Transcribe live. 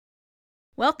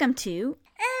Welcome to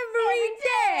Every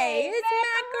Day is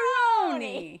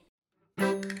Macaroni.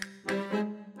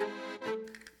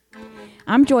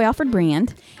 I'm Joy Alfred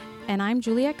Brand. And I'm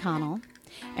Juliet Connell,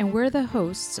 and we're the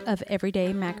hosts of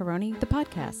Everyday Macaroni, the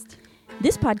podcast.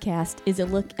 This podcast is a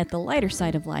look at the lighter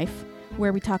side of life,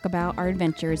 where we talk about our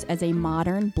adventures as a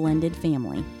modern blended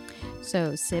family.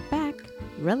 So sit back,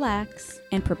 relax,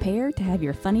 And prepare to have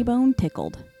your funny bone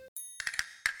tickled.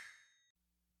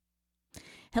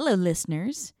 Hello,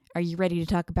 listeners. Are you ready to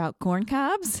talk about corn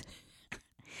cobs?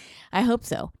 I hope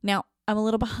so. Now, I'm a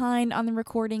little behind on the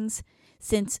recordings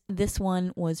since this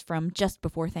one was from just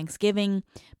before Thanksgiving,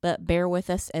 but bear with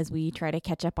us as we try to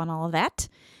catch up on all of that.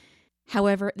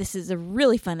 However, this is a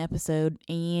really fun episode,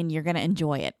 and you're going to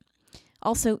enjoy it.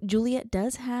 Also, Juliet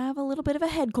does have a little bit of a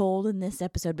head cold in this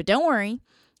episode, but don't worry.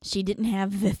 She didn't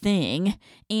have the thing,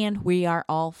 and we are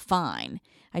all fine.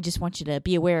 I just want you to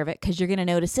be aware of it because you're going to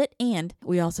notice it. And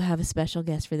we also have a special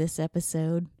guest for this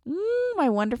episode. My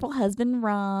wonderful husband,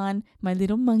 Ron, my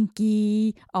little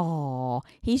monkey. Aw,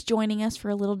 he's joining us for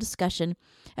a little discussion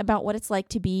about what it's like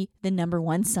to be the number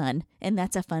one son. And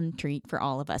that's a fun treat for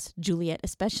all of us, Juliet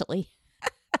especially.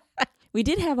 We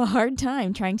did have a hard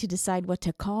time trying to decide what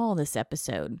to call this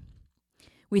episode.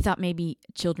 We thought maybe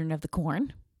Children of the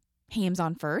Corn, Hams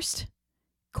on First,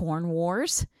 Corn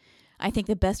Wars. I think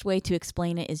the best way to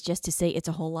explain it is just to say it's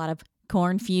a whole lot of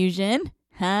corn fusion.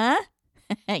 Huh?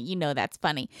 You know that's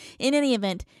funny. In any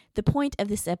event, the point of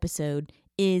this episode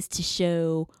is to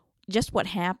show just what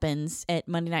happens at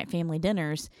Monday night family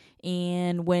dinners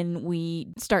and when we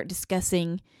start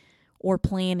discussing or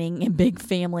planning a big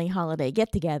family holiday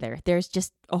get-together. There's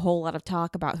just a whole lot of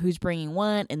talk about who's bringing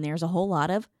what, and there's a whole lot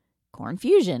of corn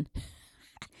fusion.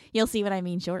 You'll see what I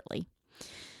mean shortly.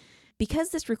 Because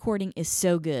this recording is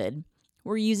so good,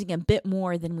 we're using a bit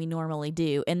more than we normally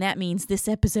do, and that means this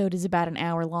episode is about an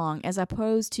hour long as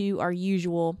opposed to our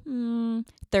usual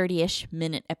 30-ish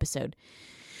minute episode.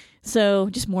 So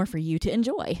just more for you to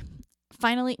enjoy.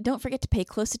 Finally, don't forget to pay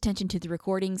close attention to the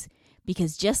recordings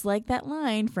because just like that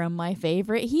line from my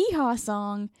favorite hee-haw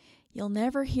song, you'll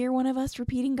never hear one of us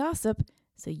repeating gossip,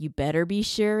 so you better be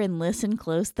sure and listen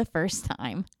close the first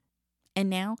time. And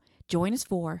now, join us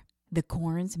for The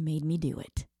Corns Made Me Do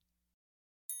It.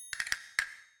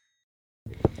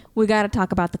 We got to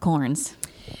talk about the corns.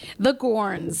 The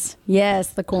corns. Yes,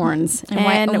 the corns.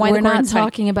 And why we're the not corns?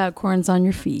 talking about corns on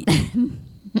your feet.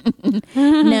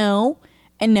 No,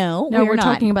 No, we're not.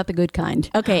 talking about the good kind.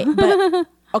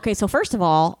 Okay, so first of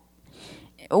all,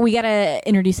 we got to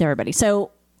introduce everybody.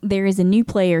 So there is a new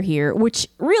player here, which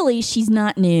really she's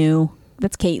not new.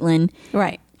 That's Caitlin.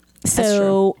 Right.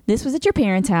 So this was at your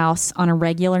parents' house on a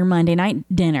regular Monday night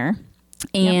dinner,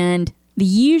 and the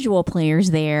usual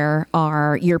players there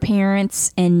are your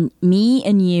parents and me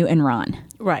and you and Ron.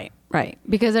 Right.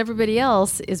 Because everybody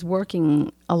else is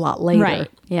working a lot later. Right.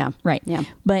 Yeah. Right. Yeah.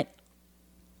 But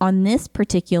on this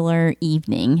particular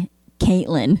evening,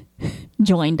 Caitlin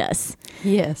joined us.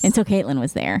 Yes. And so Caitlin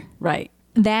was there. Right.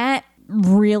 That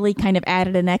really kind of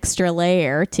added an extra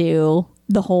layer to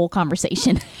the whole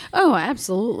conversation. Oh,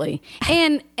 absolutely.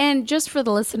 And just for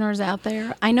the listeners out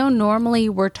there, I know normally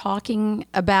we're talking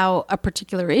about a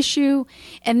particular issue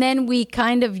and then we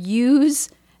kind of use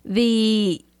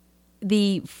the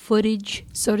footage,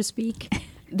 so to speak,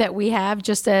 that we have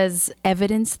just as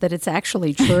evidence that it's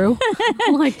actually true.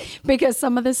 Because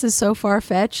some of this is so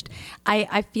far-fetched.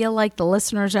 I feel like the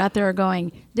listeners out there are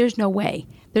going, there's no way.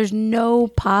 There's no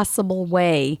possible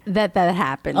way that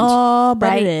happened. Oh,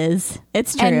 but right? it is.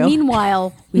 It's true. And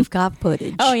meanwhile, we've got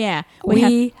footage. Oh, yeah.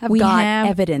 We have got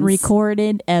evidence.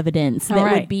 Recorded evidence that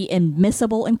right. would be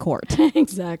admissible in court.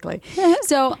 Exactly.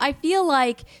 So I feel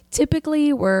like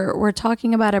typically we're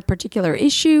talking about a particular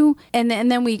issue and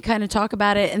then we kind of talk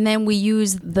about it and then we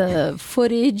use the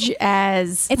footage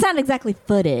as... It's not exactly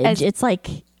footage. It's like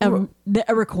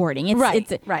a recording.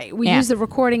 It's, right. We use the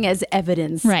recording as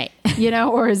evidence. Right.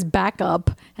 Or as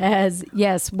backup as,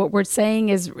 yes, what we're saying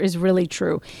is really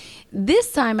true.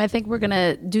 This time, I think we're going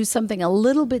to do something a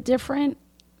little bit different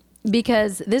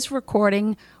because this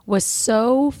recording was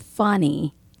so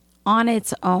funny on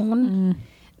its own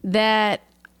that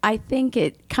I think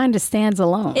it kind of stands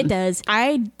alone. It does.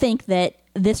 I think that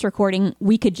this recording,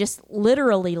 we could just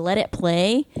literally let it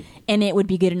play and it would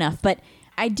be good enough. But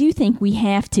I do think we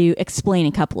have to explain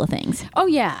a couple of things. Oh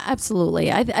yeah,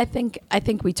 absolutely. I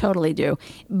think we totally do.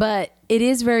 But it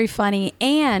is very funny,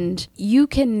 and you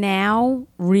can now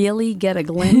really get a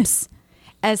glimpse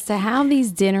as to how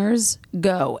these dinners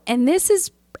go. And this is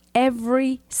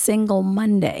every single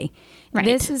Monday. Right.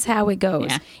 This is how it goes.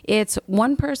 Yeah. It's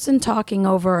one person talking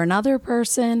over another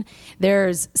person.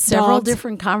 There's several Dogs.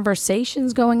 different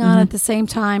conversations going on at the same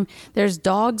time. There's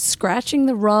dogs scratching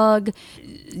the rug,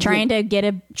 Trying to get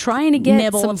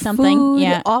nibble some some something. food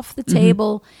Yeah. off the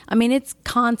table. I mean, it's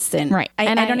constant. Right.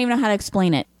 I don't even know how to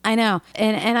explain it. I know.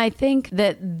 And I think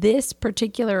that this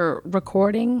particular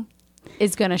recording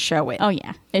is going to show it. Oh,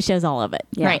 yeah. It shows all of it.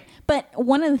 Yeah. Right. But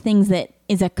one of the things that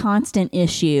is a constant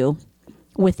issue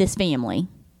with this family,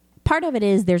 part of it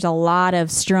is there's a lot of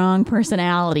strong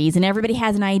personalities and everybody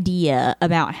has an idea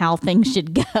about how things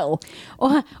should go.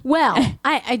 Well,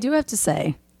 I do have to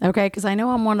say, okay, because I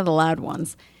know I'm one of the loud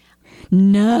ones.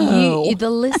 No. The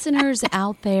listeners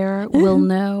out there will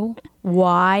know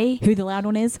why Who the loud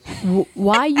one is?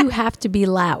 why you have to be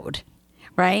loud,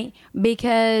 right?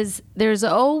 Because there's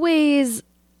always,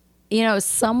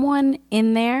 someone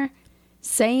in there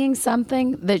saying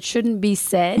something that shouldn't be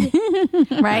said,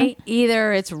 right?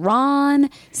 Either it's Ron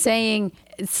saying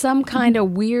some kind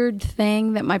of weird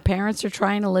thing that my parents are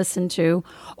trying to listen to,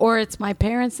 or it's my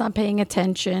parents not paying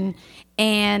attention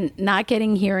and not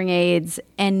getting hearing aids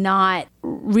and not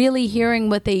really hearing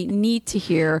what they need to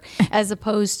hear as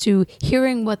opposed to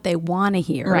hearing what they want to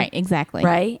hear. Right, exactly.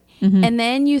 Right? And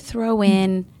then you throw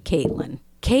in Caitlin.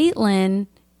 Caitlin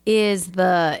is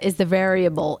the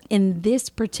variable in this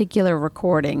particular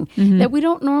recording that we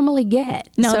don't normally get.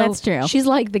 No, that's true. She's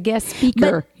like the guest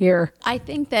speaker here. I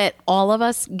think that all of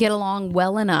us get along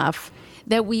well enough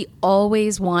that we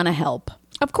always want to help.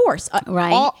 Of course.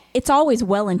 Right. It's always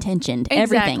well-intentioned.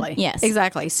 Everything. Exactly. Yes.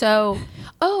 Exactly. So,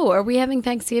 are we having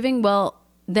Thanksgiving? Well,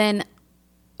 then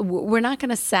we're not going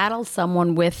to saddle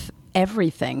someone with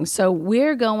everything. So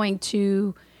we're going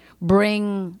to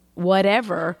bring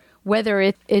whatever, whether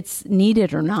it's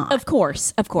needed or not. Of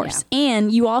course.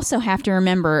 And you also have to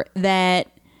remember that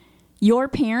your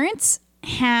parents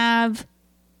have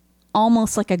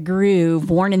almost like a groove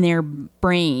worn in their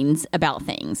brains about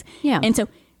things. Yeah. And so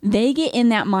they get in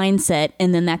that mindset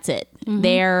and then that's it.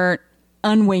 They're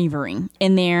unwavering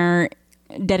in their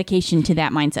dedication to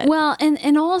that mindset. Well,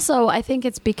 and also I think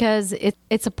it's because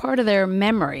it's a part of their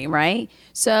memory, right?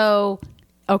 So,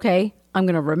 okay, I'm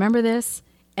going to remember this,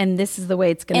 and this is the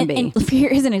way it's going to be. And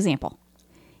here's an example.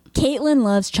 Caitlin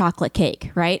loves chocolate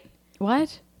cake, right?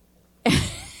 What?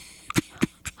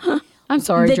 I'm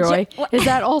sorry, The Joy. Is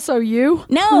that also you?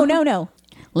 No.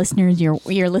 Listeners,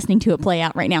 you're listening to it play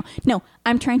out right now. No,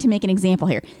 I'm trying to make an example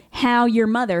here. How your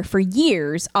mother for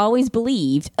years always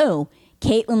believed,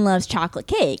 Caitlin loves chocolate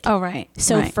cake. Oh, right.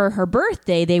 So right. for her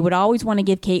birthday, they would always want to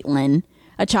give Caitlin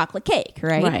a chocolate cake,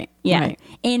 right? Right, Yeah. right.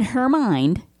 In her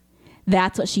mind,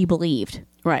 that's what she believed.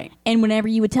 Right. And whenever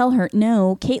you would tell her,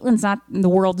 no, Caitlin's not the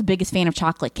world's biggest fan of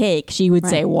chocolate cake, she would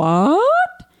say, what?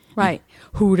 Right.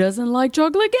 Who doesn't like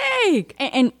chocolate cake?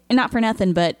 And not for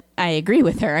nothing, but I agree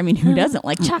with her. I mean, who doesn't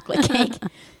like chocolate cake?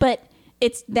 But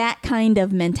it's that kind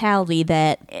of mentality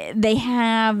that they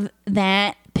have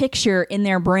that picture in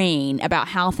their brain about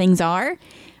how things are.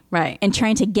 Right. And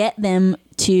trying to get them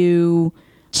to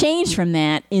change from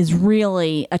that is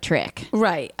really a trick.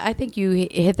 Right. I think you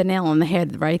hit the nail on the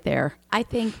head right there. I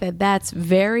think that that's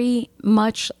very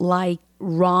much like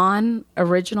Ron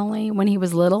originally when he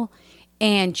was little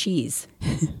and cheese.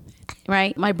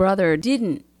 Right? My brother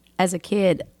didn't, as a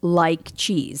kid, like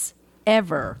cheese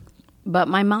ever. But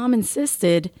my mom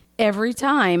insisted every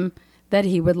time that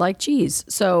he would like cheese.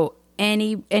 So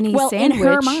any sandwich. In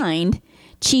her mind,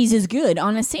 cheese is good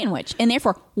on a sandwich. And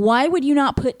therefore, why would you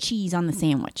not put cheese on the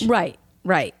sandwich? Right.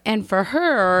 Right. And for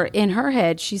her, in her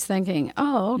head, she's thinking,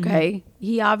 oh, okay,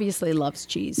 he obviously loves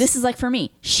cheese. This is like for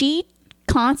me. She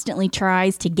constantly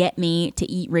tries to get me to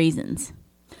eat raisins.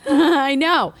 I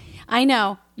know.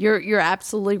 You're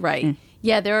absolutely right.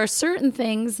 Yeah, there are certain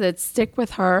things that stick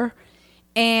with her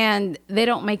and they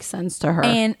don't make sense to her.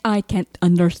 And I can't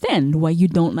understand why you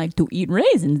don't like to eat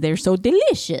raisins. They're so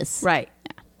delicious. Right.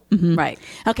 Right.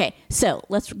 Okay, so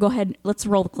let's go ahead. Let's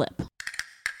roll the clip.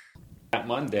 That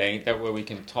Monday, that way we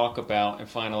can talk about and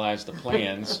finalize the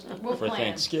plans for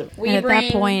Thanksgiving. And at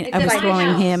that point, I was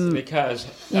throwing him. Because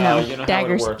You know, how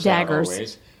daggers- it works daggers. out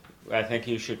always. I think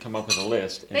you should come up with a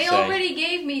list and They say, already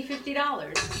gave me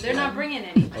 $50. They're not bringing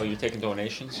any. "Oh, you're taking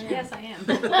donations?" Yes, I am.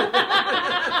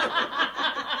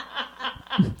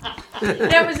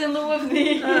 That was in lieu of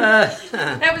the.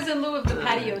 That was in lieu of the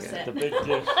patio set. The big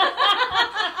gift.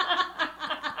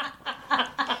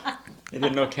 You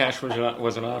didn't know cash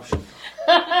was an option.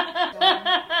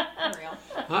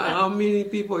 How many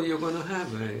people you're gonna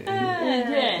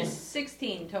have?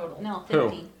 16 total. No, Who?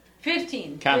 15.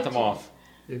 15. Count them off.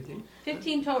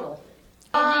 15 total.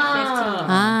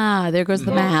 There goes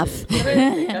the math.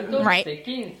 Right.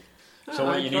 So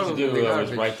what you need to do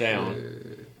is write down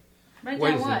Write What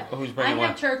down is what? it? who's I bringing have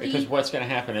what. turkey. Because what's going to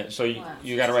happen is, so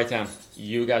you got to write down,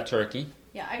 you got turkey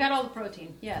Yeah, I got all the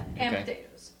protein. Yeah, and Okay.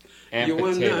 potatoes. and You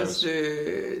want potatoes.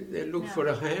 us look for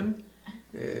a ham?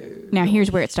 Now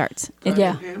here's where it starts.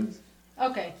 Yeah. Ham?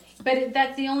 Okay, but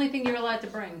that's the only thing you're allowed to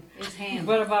bring is ham.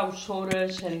 What about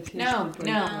sodas and if you No, should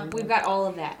no, drink we've got all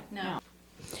of that. No.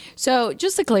 So,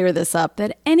 just to clear this up,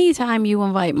 that anytime you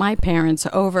invite my parents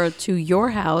over to your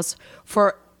house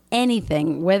for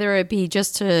anything, whether it be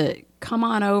just to come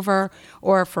on over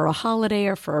or for a holiday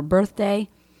or for a birthday,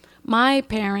 my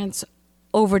parents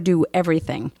overdo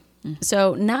everything.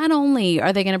 So not only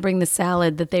are they going to bring the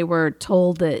salad that they were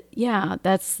told that, yeah,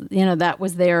 that's, that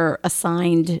was their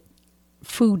assigned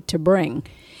food to bring.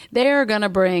 They're going to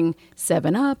bring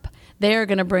 7-Up. They're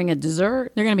going to bring a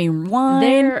dessert. They're going to be wine.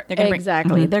 They're gonna bring-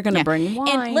 exactly. They're going to Yeah. bring wine.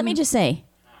 And let me just say,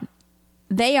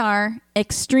 they are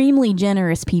extremely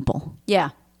generous people. yeah,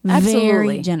 absolutely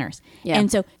Very generous. Yeah.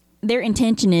 And so their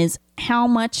intention is, how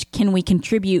much can we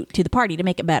contribute to the party to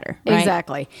make it better? Right?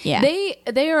 Exactly. Yeah.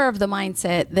 They are of the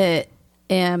mindset that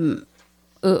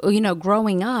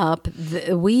growing up,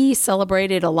 we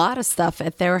celebrated a lot of stuff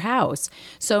at their house.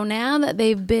 So now that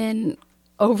they've been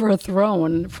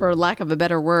overthrown, for lack of a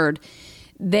better word,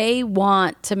 they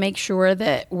want to make sure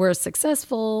that we're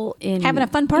successful in Having a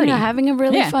fun party. having a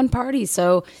really Yeah. fun party.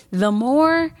 So the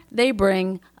more they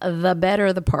bring, the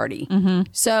better the party. Mm-hmm.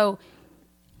 So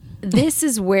this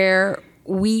is where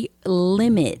we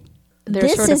limit their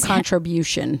This sort of is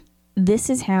contribution. This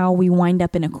is how we wind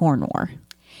up in a corn war.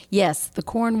 Yes, the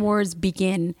corn wars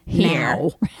begin Here.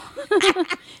 now.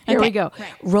 Here we go.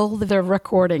 Roll the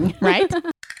recording. Right?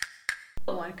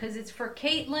 One, because it's for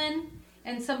Caitlin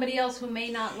and somebody else who may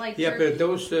not like Yeah, turkey. but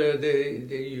those you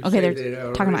Okay, say they're that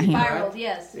are talking about already ham. Spiraled, bad,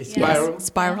 yes. It's yes. spiral.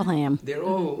 Spiral ham. They're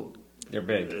all They're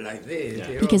big. like this. Yeah.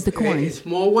 They're Because all- the corn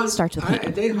small ones starts with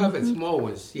ham. They have small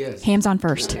ones. Yes. Hams on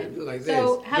first. Like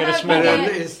So this. how Get a about small you But one.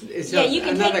 get, it's Yeah, you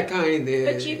can another take- kind.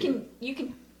 But you can You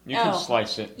can Oh.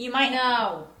 slice it. you might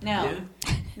no. no.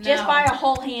 Yeah. Just No. buy a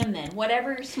whole ham then.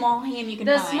 Whatever small ham you can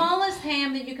The find. smallest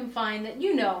ham that you can find that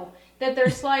that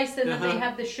they're sliced and then they Uh-huh.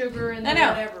 have the sugar and the No.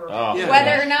 whatever. Oh, Yeah.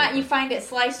 Whether or not you find it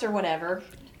sliced or whatever.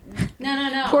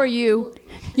 No. Poor you.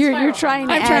 You're Spiral. trying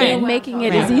to I'm add trying. in making it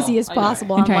Right. as easy as I know.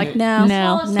 possible. I'm I'm trying. like, no,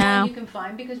 Smallest no. one you can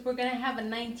find because we're gonna have a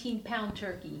 19-pound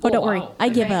turkey. Oh, don't worry. wow. I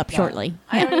give Okay. up shortly.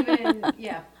 I don't even.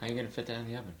 Yeah, How are you going to fit that in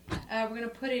the oven? we're gonna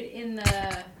put it in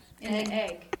the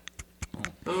egg.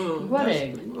 Oh, What that's-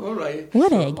 egg? All right.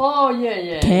 What egg? Oh,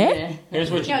 yeah. Okay. yeah.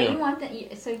 Here's what you No, do. you want that.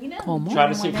 So you know. Try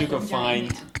to see if you can find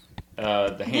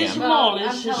the The ham. smallest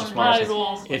I'm is telling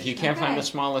spiral. If you can't find Okay. the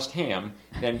smallest ham,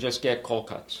 then just get cold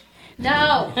cuts.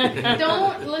 No,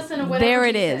 don't listen to whatever There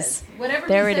it he is. says. Whatever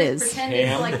There he it says, is. pretend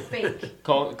Ham. it's like fake.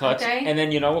 Cold cuts, Okay. and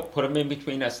then put them in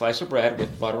between a slice of bread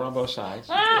with butter on both sides.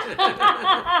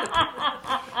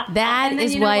 That And then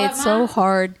is you know why what, it's so Mom?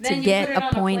 hard Then to you get put it on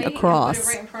a point plate across. And put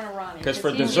it right in front of Ronnie. 'Cause for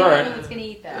he's the dessert- only one that's gonna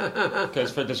eat that.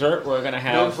 Because for dessert, we're going to Don't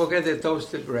have. forget the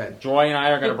toasted bread. Joy and I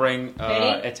are going to bring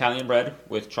Penny? Italian bread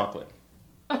with chocolate.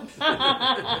 Right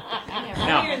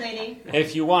Now, here, lady.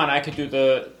 if you want, I could do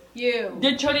the. You,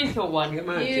 The chorizo one. Come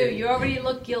on, you already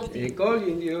look guilty. They're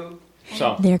calling you.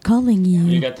 So, They're calling you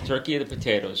you. got the turkey and the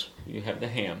potatoes. You have the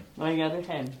ham. I got a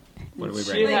ham. What do we Wait,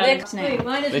 bring? Wait,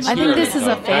 mine is Let's I do think it. this is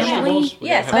a family- Vegetables. We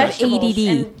Yes, gotta have vegetables. ADD.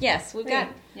 And yes, we've got.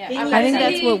 Yeah, These I I think are-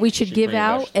 that's what we should Should give bring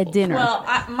out at vegetables. dinner. Well,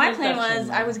 my plan was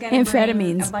I was going to bring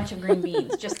Amphetamines. a bunch of green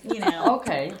beans. Just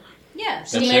Okay. Yeah,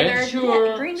 That's standard it?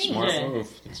 Sure. green beans. Smart Yeah. move.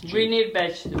 It's cheap. We need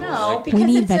vegetables. No, because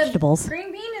need it's vegetables.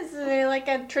 green bean is like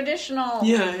a traditional.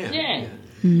 Yeah.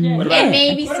 Yeah. What about And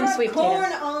maybe What some about sweet corn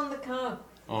potatoes. on the cob?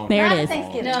 Oh, There it Not is.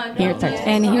 Thanksgiving. No, Here it no, starts. no.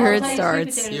 And here I'll it tell you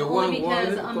starts. sweet potatoes You only want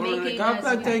because corn I'm on the making cob? a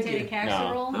I'll sweet take potato it.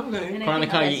 casserole. Okay. and I Corn on the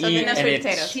think cob that's you so eat, then no and sweet it's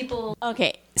potatoes. people.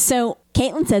 Okay, so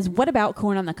Caitlin says, what about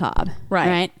corn on the cob?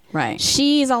 Right, right.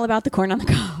 She's all about the corn on the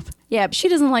cob. Yeah, but she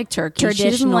doesn't like turkey. She doesn't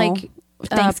Traditional like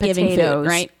Thanksgiving food, potatoes.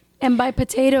 right? And by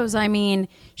potatoes, I mean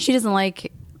she doesn't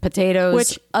like potatoes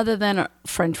Which- other than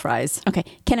French fries. Okay,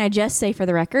 can I just say for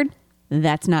the record,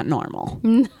 that's not normal.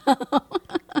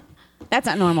 That's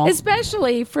not normal.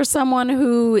 Especially for someone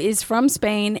who is from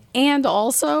Spain and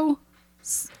also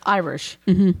Irish.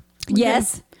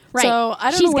 Yes. Right. So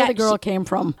I don't She's know where got- the girl came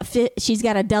from. She's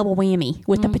got a double whammy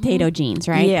with the potato genes,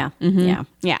 right? Yeah, yeah.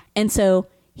 Yeah. And so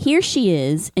here she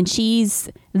is, and she's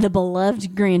the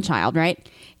beloved grandchild, right?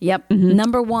 Yep.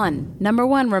 Number one. Number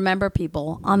one, remember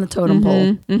people on the totem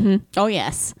pole. Oh,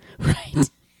 yes. Right.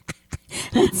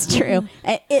 That's true.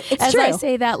 It's As true. I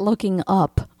say that looking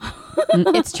up.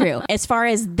 It's true. As far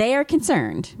as they're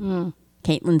concerned,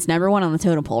 Caitlin's number one on the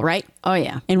totem pole, right? Oh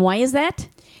yeah, And why is that?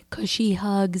 because she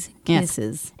hugs, Yes.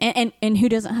 kisses. And who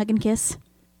doesn't hug and kiss?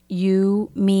 You,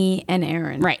 me, and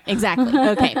Aaron. Right, exactly.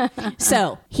 Okay.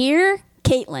 So here,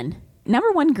 Caitlin,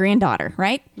 number one granddaughter,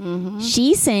 right? Mm-hmm.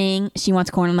 She's saying she wants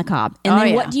corn on the cob. And Oh, then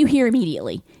yeah. what do you hear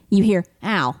immediately? You hear,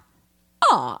 ow.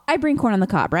 Oh, I bring corn on the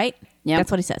cob, right? Yep.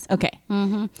 That's what he says. Okay.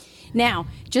 Now,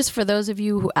 just for those of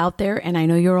you who out there, and I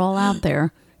know you're all out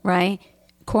there, right?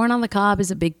 Corn on the cob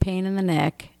is a big pain in the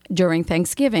neck during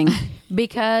Thanksgiving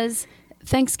because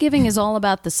Thanksgiving is all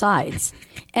about the sides.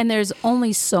 And there's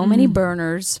only so many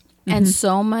burners and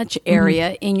so much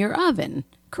area in your oven,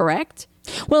 correct?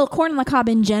 Well, corn on the cob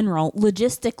in general,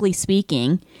 logistically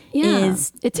speaking,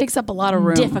 is it takes up a lot of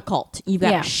room. difficult. You've got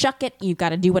to Yeah. shuck it. You've got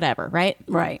to do whatever, right?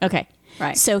 Right. Okay.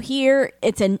 Right. So here,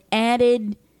 it's an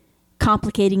added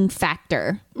complicating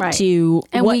factor Right. to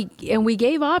And what. we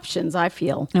gave options, I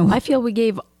feel. I feel we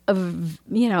gave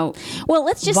Well,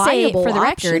 let's just say viable for the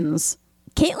record, options.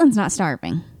 Caitlin's not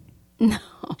starving. No.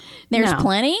 There's No.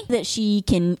 plenty that she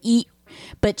can eat,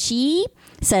 but she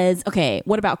says, okay,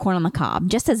 what about corn on the cob?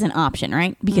 Just as an option,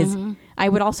 right? Because I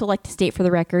would also like to state for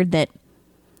the record that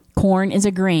corn is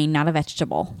a grain, not a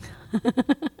vegetable.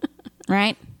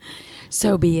 Right?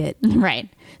 So be it. Right.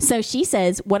 So she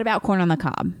says, what about corn on the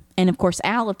cob? And of course,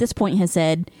 Al at this point has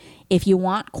said, if you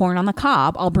want corn on the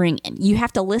cob, I'll bring it. You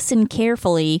have to listen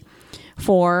carefully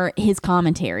for his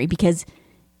commentary because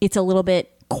it's a little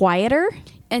bit quieter.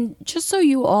 And just so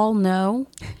you all know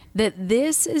that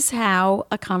this is how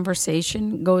a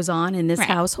conversation goes on in this Right.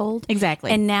 household.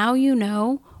 Exactly. And now you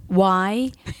know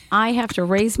why I have to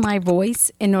raise my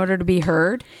voice in order to be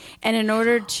heard and in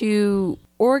order to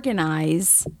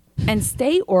organize and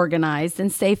stay organized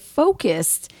and stay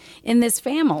focused in this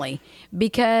family,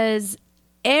 because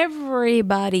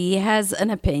everybody has an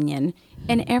opinion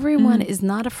and everyone is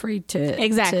not afraid to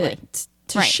Exactly.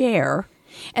 to Right. share.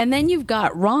 And then you've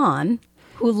got Ron,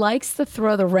 who likes to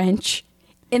throw the wrench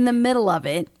in the middle of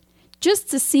it just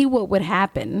to see what would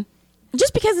happen.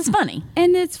 Just because it's funny.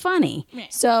 And it's funny.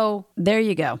 So there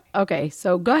you go. Okay,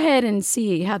 so go ahead and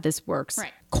see how this works.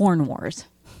 Corn wars.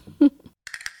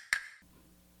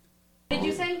 Did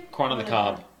you say? Corn on the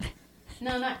cob.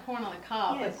 No, not corn on the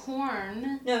cob, Yes. but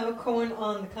corn. No, corn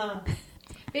on the cob.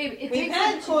 Babe, it We've takes had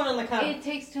too much, corn on the cob. It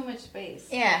takes too much space.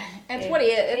 Yeah, it's It, what he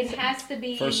it is. has to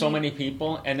be For so many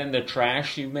people, and then the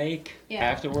trash you make Yeah.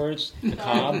 afterwards, the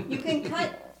cob. You can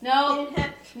cut No, in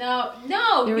half.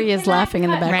 no. There you he is cannot laughing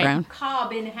in the cut background.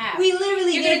 Cob in half. We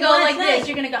literally You're did gonna go last like night. this.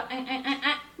 You're gonna go.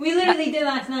 We literally did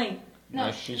last night. No,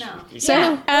 No, she's- no.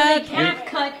 So, Like half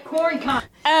cut corn cob.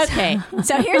 okay.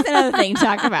 So here's another thing to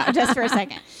talk about just for a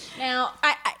second. Now,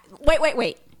 I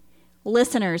wait.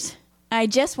 Listeners, I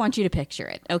just want you to picture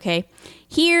it, okay?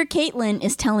 Here, Caitlin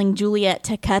is telling Juliet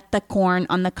to cut the corn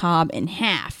on the cob in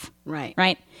half. Right.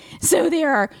 Right? So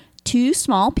there are 2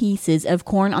 small pieces of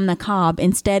corn on the cob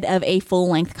instead of a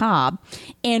full-length cob.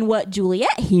 And what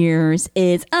Juliet hears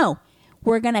is, oh,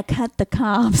 we're going to cut the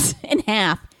cobs in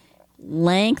half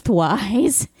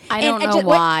lengthwise. I don't know just-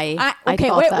 why I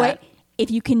thought that. If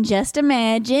you can just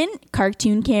imagine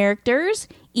cartoon characters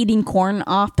eating corn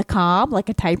off the cob like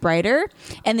a typewriter,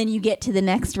 and then you get to the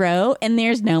next row and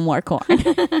there's no more corn.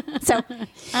 So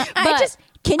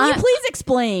can you please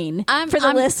explain for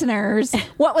the listeners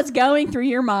what was going through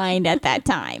your mind at that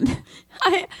time?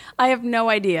 I have no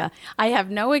idea. I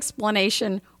have no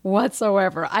explanation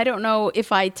whatsoever. I don't know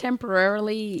if I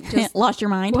temporarily just Lost your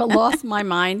mind? lost my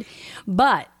mind.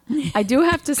 But I do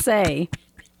have to say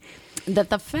that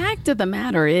the fact of the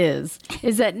matter is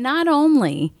that not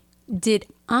only did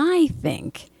I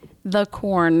think the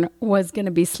corn was going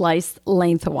to be sliced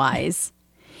lengthwise,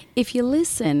 if you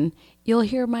listen, you'll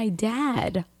hear my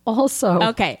dad also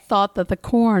thought that the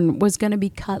corn was going to be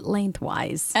cut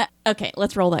lengthwise. Okay,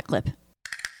 let's roll that clip.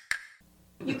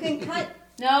 You can cut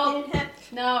No, in half.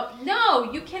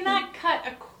 no. You cannot cut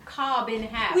a cob in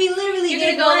half. We literally You're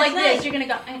did gonna go last like night. this. You're gonna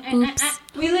go.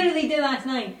 We literally did last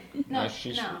night. No,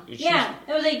 she's- no. she's- Yeah,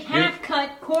 it was like half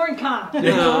cut corn cob.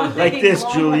 No, Like this,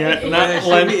 Juliet, not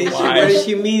what lengthwise.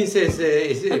 she means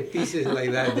is pieces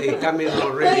like that. They come in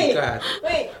already cut.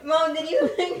 Wait, Mom, did you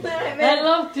think that I I meant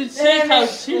love to see that I how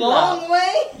meant she long loves.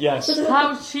 way? Yes,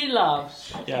 How she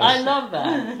loves. Yes. I love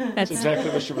that. that's exactly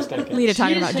what she was thinking. Lita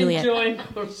talking She's about Juliet. enjoying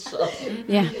herself.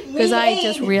 Yeah, because I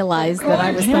just realized that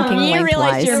I was thinking You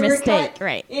realized lengthwise. your They were mistake, cut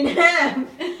right? In half.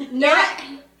 Not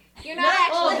You're not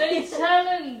Oh, actually. they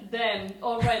selling them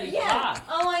already Yeah. cut.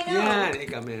 Oh, I know. Yeah, they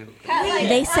come in. Cut like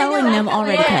They selling them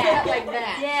already cut. cut like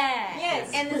that. Yeah.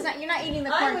 Yes. And it's not, you're not eating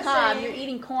the I corn was cob. saying- You're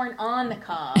eating corn on the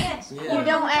cob. Yes. You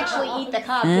don't actually eat the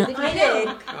cob. 'Cause if you I did,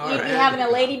 know. you'd be having a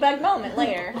ladybug moment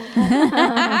later.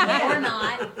 Or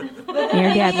not.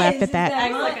 Your dad laughed at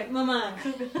that. Mama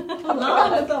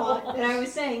thought that I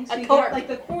was saying, so A you cork. get like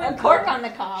the corn A cork cob. on the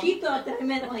cob. She thought that I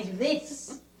meant like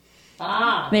this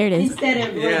Ah, There it is. instead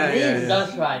of like Yeah, this. yeah.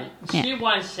 that's right. Yeah. She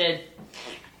once said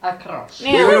across.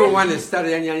 You don't want to start.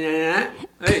 Hey,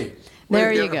 There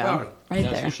where's you the go. apart? Right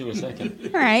That's there. what she was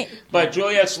thinking. All right. But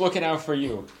Juliet's looking out for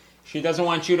you. She doesn't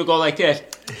want you to go like this.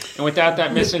 And without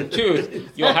that missing tooth,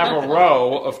 you'll have a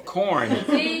row of corn.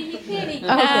 See, you can't eat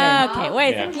Okay,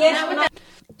 wait. Yeah. Yes,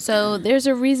 So there's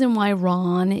a reason why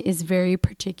Ron is very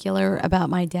particular about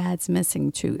my dad's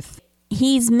missing tooth.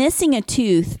 He's missing a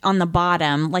tooth on the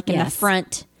bottom, like in the Yes.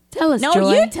 front. Tell us, No,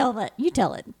 Joy. you tell it. You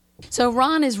tell it. So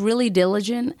Ron is really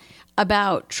diligent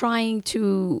about trying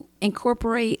to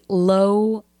incorporate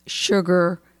low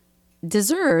sugar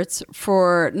desserts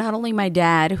for not only my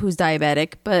dad, who's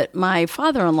diabetic, but my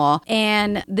father-in-law.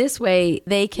 And this way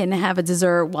they can have a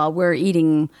dessert while we're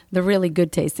eating the really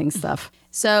good tasting stuff.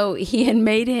 So he had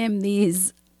made him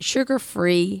these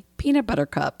sugar-free peanut butter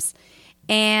cups.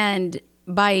 And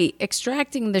by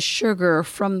extracting the sugar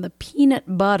from the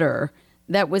peanut butter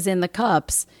that was in the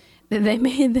cups,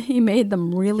 he made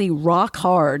them really rock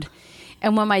hard.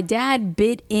 And when my dad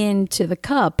bit into the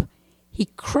cup, he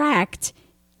cracked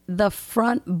the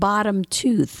front bottom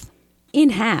tooth in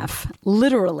half,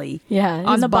 literally. Yeah,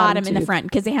 On the bottom and the front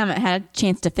because they haven't had a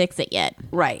chance to fix it yet.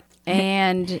 Right.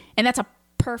 And that's a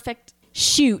perfect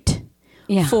shoot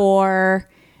Yeah. for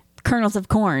kernels of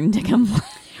corn to come.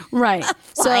 right.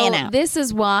 So Flying out. this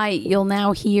is why you'll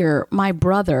now hear my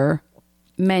brother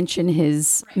mention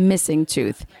his missing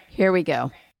tooth. Here we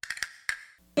go.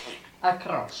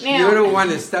 Across. You don't want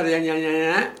to start.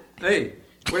 Hey,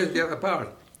 where's the other part?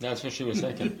 That's what she was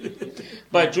thinking.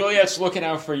 But Juliet's looking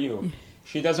out for you.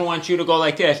 She doesn't want you to go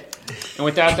like this. And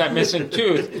without that missing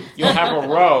tooth, you'll have a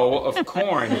row of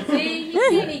corn. See, you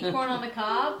can't eat corn on the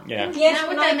cob. Yeah. Yes, Not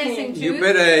with but I that missing can. tooth. You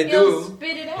better He'll do.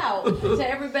 spit it out to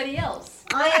everybody else.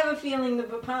 I have a feeling that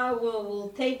Papa will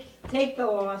take the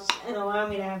loss and allow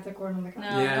me to have the corn on the cob.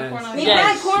 No, Yes. no corn on We the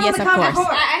Yes. had corn Yes, on of the cob course.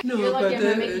 before. No, You're lucky but I'm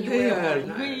not making you they wear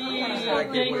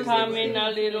are. They come in a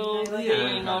little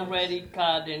thing already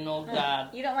cut and all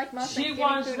that. You don't like most She Thanksgiving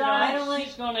wants food at all? that. I don't like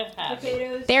She's gonna have it.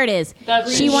 Potatoes. There it is.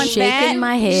 That's She it. wants shaking that.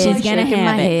 my head. She's gonna shaking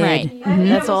have my it. head. Right.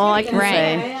 That's all I can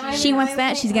Right. say. She wants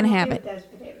that, she's gonna have it.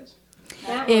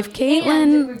 If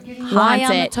Caitlin high Wants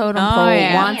on the it. totem Oh, pole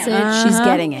yeah. wants it, she's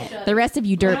getting it. The rest of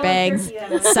you dirtbags,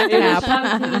 suck it It was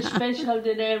up. something special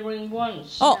that Erin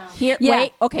wants. Oh, here. Yeah,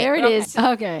 Wait. Okay. there it is.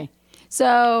 Okay.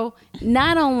 So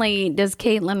not only does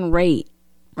Caitlin rate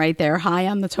right there high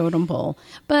on the totem pole,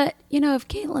 but if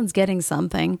Caitlin's getting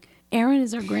something, Erin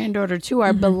is our granddaughter too,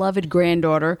 our beloved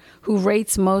granddaughter who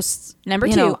rates most. Number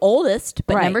you two, know, oldest,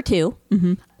 but right. number two.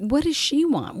 What does she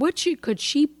want? Could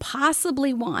she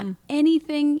possibly want?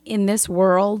 Anything in this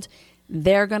world,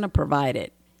 they're going to provide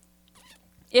it.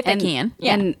 If they can.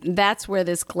 Yeah. And that's where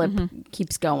this clip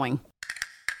keeps going.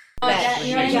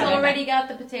 She's already got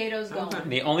the potatoes going.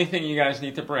 The only thing you guys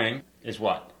need to bring is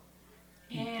what?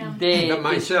 The Not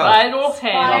myself. spiral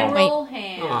ham. Spiral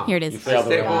ham. Ah, Here it You is. failed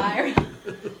the Stable.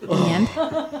 And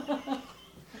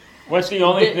What's the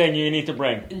only thing you need to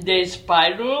bring? The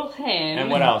spiral ham. And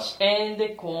what else? And the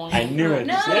corn. I knew it.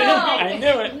 No! See? I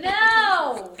knew it.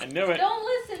 No! I knew it. Don't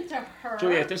listen to her.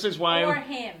 Juliet, this is or why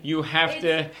him. you have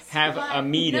to It's have a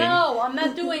fine. meeting. No, I'm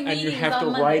not doing And you meetings have to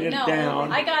on Monday. write it No,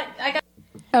 down. I got.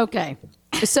 Okay.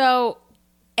 So,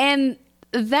 and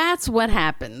that's what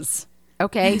happens.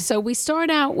 Okay. So we start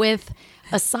out with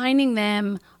assigning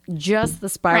them just the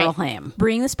spiral Right. ham.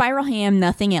 bring the spiral ham,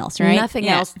 nothing else, right? Nothing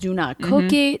Yeah. else. Do not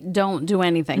cook it. Don't do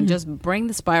anything. Just bring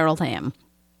the spiral ham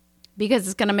because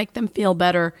it's going to make them feel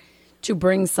better to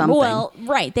bring something. Well,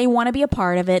 right. They want to be a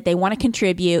part of it. They want to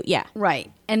contribute. Yeah.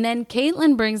 Right. And then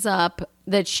Caitlin brings up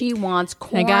that she wants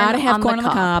corn I gotta have on corn the on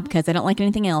the cob because I don't like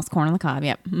anything else. Corn on the cob.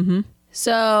 Yep.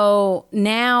 So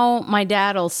now my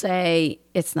dad will say,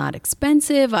 it's not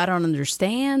expensive. I don't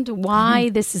understand why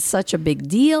this is such a big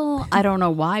deal. I don't know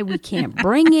why we can't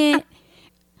bring it.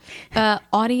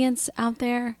 Audience out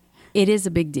there, it is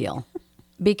a big deal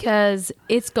because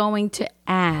it's going to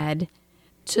add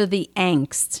to the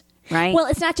angst, right? Well,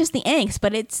 it's not just the angst,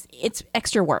 but it's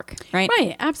extra work, right?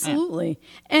 Right, absolutely.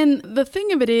 And the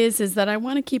thing of it is that I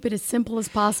want to keep it as simple as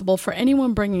possible for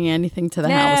anyone bringing anything to the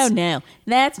house. No,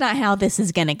 that's not how this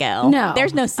is going to go. No,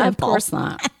 there's no simple. Of course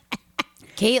not.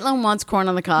 Caitlin wants corn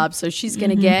on the cob, so she's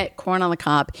going to get corn on the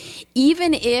cob.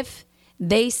 Even if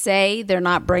they say they're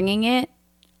not bringing it,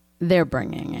 they're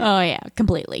bringing it. Oh, yeah,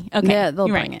 completely. Okay. Yeah, they'll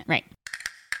You're bring right. it. Right.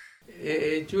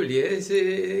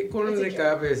 Julia, corn on the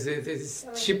cob is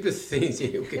the cheapest thing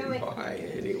you can buy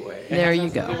anyway. There you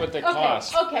Do go. what they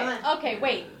cost. Okay,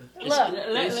 wait. Look.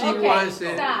 She Okay, wants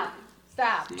it.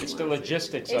 stop. It's the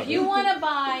logistics If of you it. want to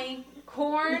buy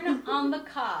corn on the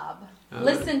cob,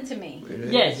 listen to me.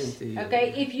 Yes.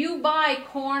 Okay, if you buy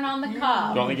corn on the You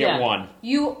cob, only get Yeah. one.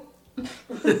 you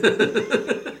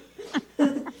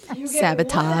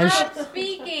Sabotage. stop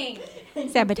speaking.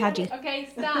 Sabotaging. Okay,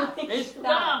 stop.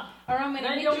 Stop. Or I'm gonna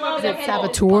Now hit your you mouth over the is head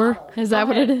Saboteur? with a bottle. Is that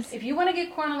what it is? If you want to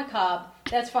get corn on the cob,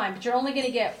 that's fine, but you're only going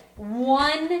to get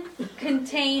one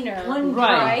container,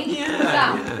 right?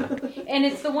 Stop. And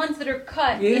it's the ones that are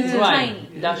cut into Right.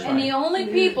 tiny. That's And the right. only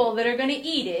people that are going to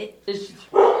eat it, It's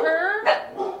her,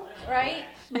 right?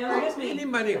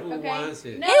 Anybody who Okay. wants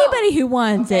it. No. Anybody who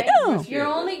wants it. Okay. Oh. You're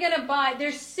only going to buy,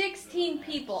 there's 16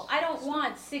 people. I don't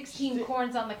want 16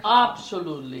 corns on the cob.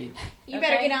 absolutely. You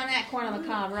better get on that corn on the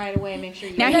cob right away and make sure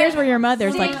you. Now here's where your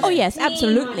mother's like, oh, yes, 16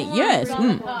 absolutely. corns Yes. on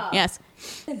the cob. Yes.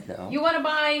 You want to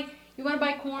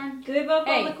buy corn? Give up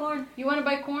Hey, on the corn. you want to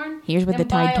buy corn? Here's where Then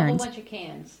the tide buy turns. a whole bunch of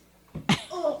cans.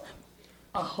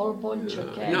 A whole bunch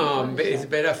of cans. No, it's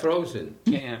better frozen.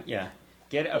 Yeah.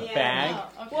 Get a bag.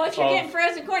 Well, if you're of getting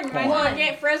frozen corn, you might as well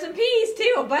get frozen peas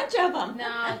too. A bunch of them.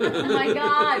 No, oh my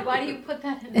God, why do you put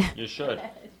that in? You should.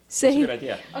 That's a See, good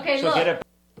idea. Okay, So look. get a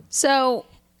so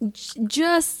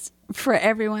just for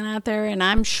everyone out there, and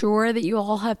I'm sure that you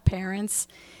all have parents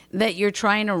that you're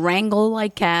trying to wrangle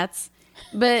like cats,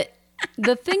 but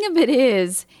the thing of it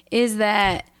is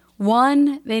that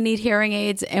one, they need hearing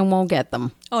aids and won't get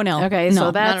them. Oh, no. Okay, No, so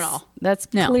not that's at all. that's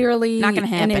No, clearly not gonna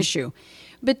an happen. issue.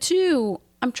 But two,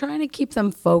 I'm trying to keep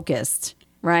them focused,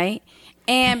 right?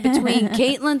 And between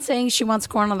Caitlin saying she wants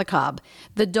corn on the cob,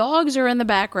 the dogs are in the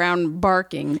background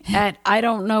barking at I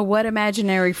don't know what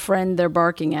imaginary friend they're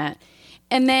barking at.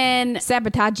 And then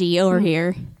Sabotagey over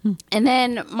here. and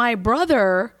then my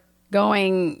brother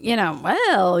going,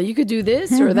 well, you could do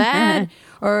this or that.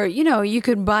 Or, you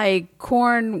could buy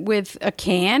corn with a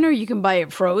can, or you can buy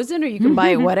it frozen, or you can buy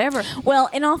it whatever. Well,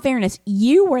 in all fairness,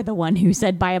 you were the one who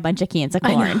said buy a bunch of cans of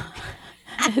corn.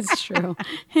 It's true.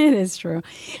 It is true.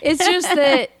 It's just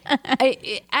that,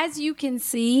 as you can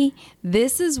see,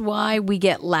 this is why we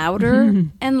get louder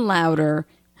and louder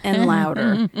and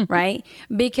louder, right?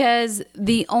 Because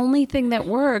the only thing that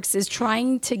works is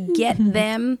trying to get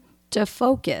them to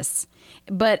focus.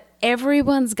 But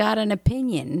everyone's got an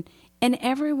opinion, and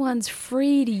everyone's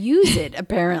free to use it,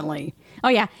 apparently. Oh,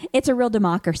 yeah. It's a real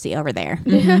democracy over there.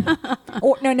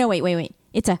 Or no, wait.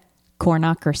 It's a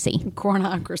cornocracy.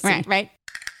 Cornocracy. Right.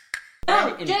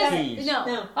 peas.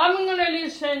 No, I'm gonna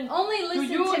listen. only listen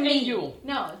you to and me. you.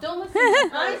 No, don't listen to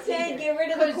me. I said get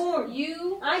rid of the corn.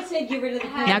 You I said get rid of the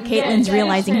corn. Now Caitlin's Yes,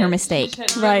 realizing her yes, mistake. she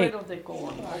said, Right. get rid of the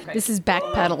corn. Okay. This is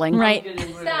backpedaling. Right. I'm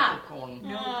getting rid Stop. of the corn.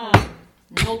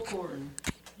 No corn.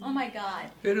 Oh my God.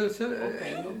 Pero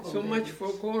so much for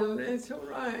corn, it's all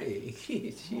right.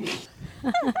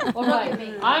 All Look right. at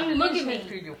me. I'm Look at listening me.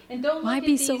 to you. And don't Why look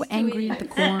be at so these two angry at the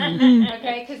idiots, corn?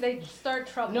 Okay, because they start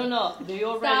trouble. No. They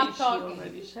already. Stop She talking.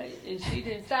 already said. And she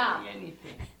didn't Stop. say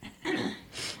anything.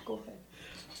 Go ahead.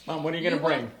 Mom, what are you going to You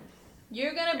bring? want-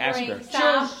 You're gonna Ask bring. her.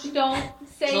 Stop. Just- Don't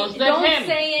say. just the Don't ham.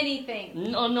 say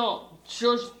anything. No.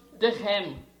 Just the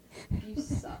ham. You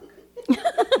suck.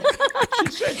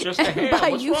 She said just a ham. By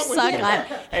What's you wrong with suck,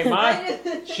 you? Hey,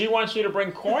 Mom, she wants you to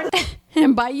bring corn?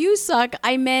 And by you suck,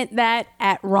 I meant that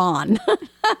at Ron.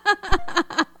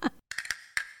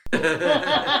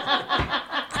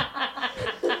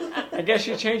 I guess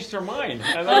she changed her mind.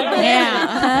 I don't know.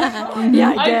 Yeah. Yeah,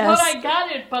 I I guess. thought I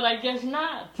got it, but I guess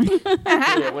not.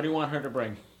 Yeah, what do you want her to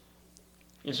bring?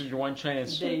 This is your one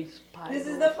chance. This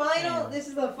is the final. This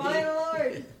is the final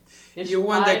order. You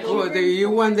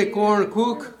want the corn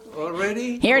cook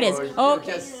already? Here it is. Or Oh.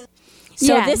 just-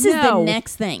 So Yeah, this is the no.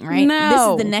 next thing, right? No. This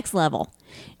is the next level.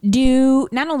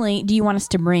 Not only do you want us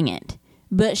to bring it,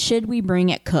 but should we bring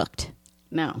it cooked?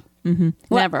 No. Well,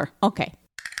 Never. Okay.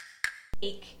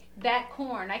 Take that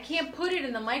corn. I can't put it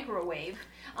in the microwave.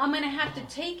 I'm gonna have to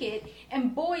take it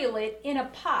and boil it in a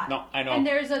pot. No, I know. And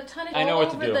there's a ton of I know all what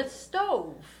to over do. the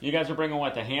stove. You guys are bringing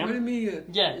what, the What do you ham? mean?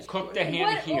 Yes. Cook the ham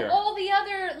What? here. All the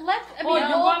other left. I Oh, mean,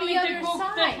 you all want the me to other cook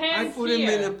the side. ham I put them in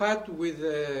a here? pot with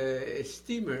a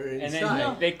steamer And inside.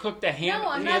 then they cook the ham No,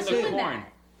 I'm and not the doing corn.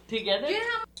 that. Together? Do you know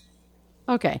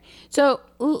how Okay. So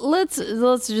let's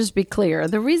just be clear.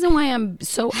 The reason why I'm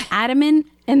so adamant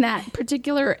in that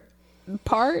particular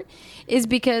part is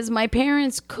because my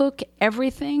parents cook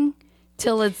everything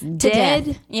till it's To dead.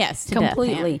 death. Yes, to death,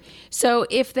 completely. yeah. So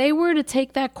if they were to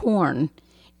take that corn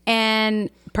and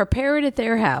prepare it at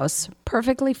their house,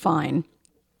 perfectly fine,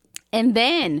 and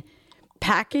then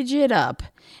package it up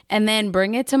and then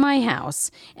bring it to my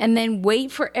house and then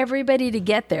wait for everybody to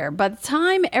get there. By the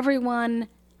time everyone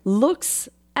looks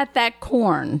at that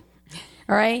corn,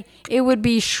 all right, it would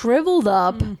be shriveled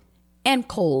up and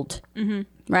cold,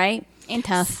 right? And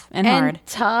tough and hard.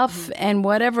 Tough and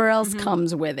whatever else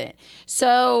comes with it.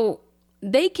 So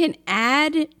they can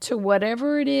add to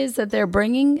whatever it is that they're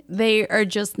bringing. They are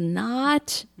just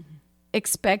not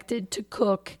expected to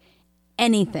cook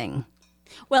anything.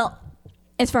 Well,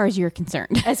 as far as you're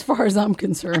concerned. As far as I'm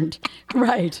concerned.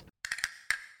 Right.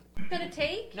 Gonna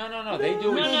take? No. They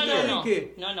do it here. No,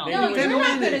 They you're do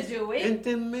not it gonna do it. in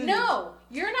 10 minutes. No,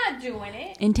 you're not doing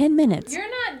it. In 10 minutes. You're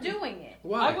not doing it.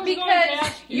 Why?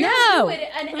 Because you No. do it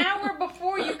an hour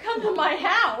before you come to my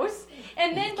house,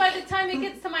 and then by the time it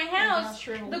gets to my house,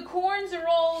 the corns are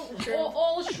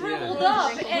all shriveled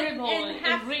up and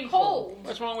half cold.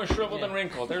 What's wrong with shriveled and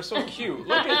wrinkled? They're so cute.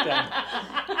 Look at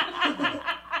them.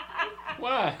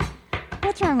 What?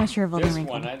 What's wrong with shriveled and This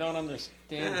wrinkled? one, I don't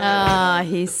understand.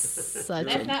 He's such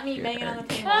That's a... not me banging on the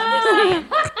table. I'm just saying.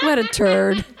 What a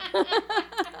turd.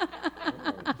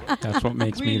 That's what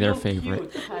makes me their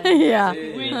favorite. Yeah.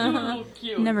 We do look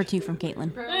cute. Number 2 from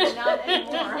Caitlin. Not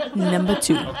anymore. Number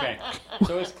 2. Okay,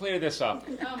 so let's clear this up.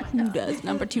 Who does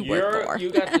number 2 work for?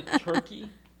 You got the turkey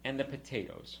and the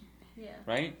potatoes, Yeah.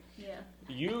 right? Yeah.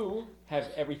 You have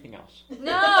everything else.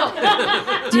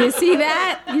 No. Do you see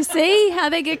that? You see how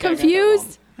they get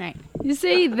confused? Right. You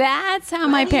see, that's how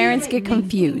my parents get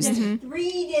confused.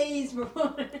 3 days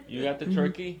before. You got the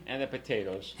turkey and the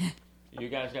potatoes. You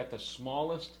guys got the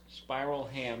smallest spiral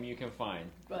ham you can find.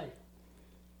 Right.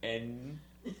 And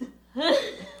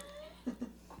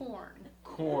Corn.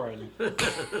 corn.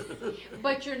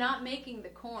 But you're not making the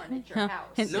corn at your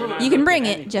house. No. You can bring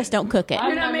it, just don't cook it.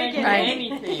 I'm not making Right.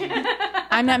 anything.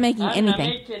 I'm not making I'm not anything.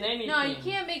 making anything. No, you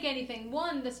can't make anything.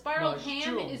 One, the spiral No, it's ham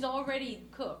true. is already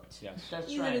cooked. Yes. That's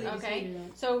You right. literally Okay,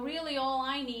 so really all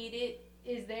I need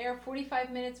is there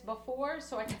 45 minutes before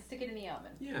so I can stick it in the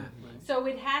oven. Yeah. So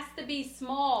it has to be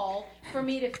small for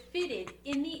me to fit it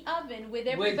in the oven with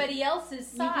everybody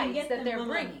else's You can sides get that them they're from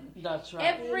bringing. That's right.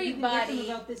 Everybody,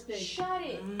 about this big. shut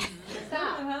it. Stop.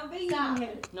 Stop. How big Stop. you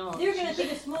get. No. They're gonna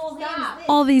take a small Stop. hand.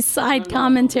 All these side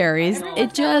commentaries, Everyone's it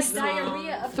got, just like,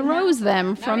 diarrhea of the throws mouth.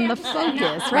 them from the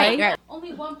focus, right?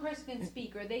 Only one person can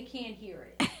speak or they can't hear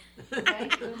it. Okay?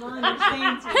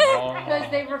 Understand.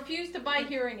 Because they refuse to buy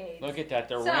hearing aids. Look at that.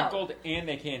 They're So- wrinkled and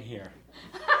they can't hear.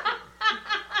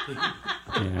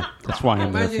 Yeah, that's why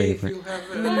I'm their Imagine if favorite. you have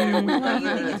Well, you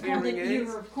think it's called hearing an aids,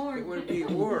 ear of corn. it would be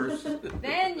worse.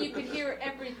 Then you could hear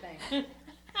everything.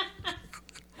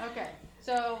 Okay,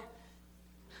 so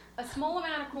a small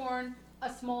amount of corn,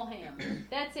 a small ham.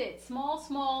 That's it.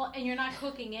 Small, and you're not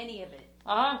cooking any of it.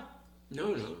 Uh-huh.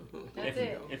 No. That's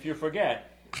it. If you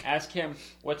forget, ask him,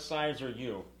 what size are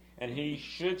you? And he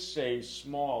should say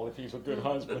small if he's a good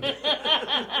husband.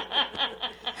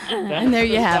 And there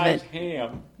you have That's it. the size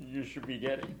ham you should be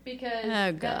getting. Because Oh,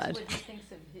 that's God. what he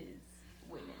thinks of his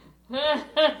women.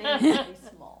 They need to be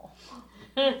small.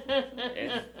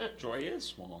 And Joy is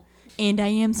small. And I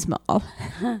am small.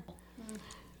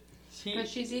 Because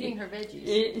she's eating her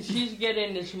veggies. She's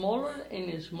getting smaller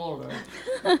and smaller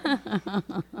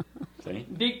See?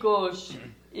 because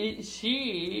I mean, if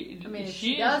she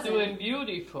she is doesn't. doing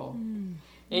beautiful, and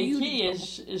he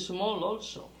is small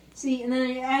also. See, and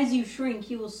then as you shrink,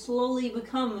 you will slowly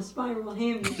become a spiral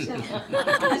ham yourself.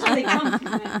 That's what they come to.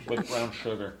 Actually. With brown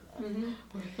sugar.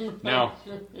 Mm-hmm. Now,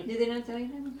 Did they not tell you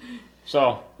that?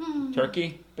 so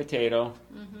turkey, potato,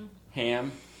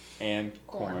 ham, and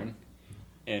corn.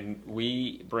 And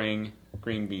we bring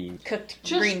green beans. Cooked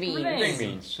Just green beans. plain. Green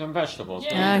beans, some vegetables.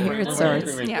 Yeah. Here it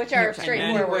starts. Which are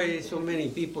straightforward. Anyway, so many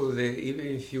people that even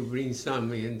if you bring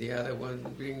some and the other one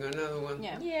bring another one.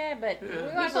 Yeah, but we Yeah. You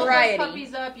want salt those variety.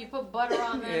 puppies up, you put butter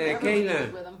on them, Yeah, everybody Kayla.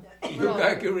 goes with them. You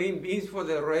got green beans for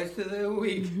the rest of the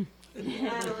week.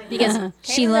 Because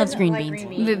she Kayla loves doesn't green like beans. green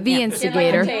beans. The She doesn't like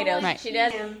instigator. potatoes. Right. She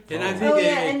does. And I think Oh,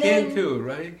 yeah, and Ken then- too,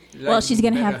 right? Well, Like she's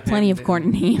going to better have plenty ham of corn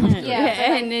and ham. Yeah, but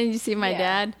And then you see my yeah.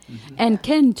 dad. And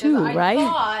Ken too, 'Cause I right?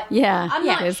 thought- Yeah. I'm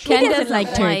not Because sure, Ken doesn't doesn't like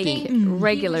like turkey.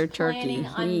 regular He was turkey. planning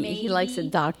on He likes it maybe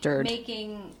doctored.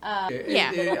 making,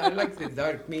 Yeah. I like the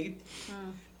dark meat.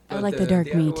 I but, like the dark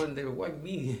other meat. one, the white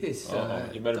meat is.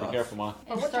 You better be tough. careful, Ma.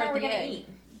 and Which start one are we the gonna egg. eat?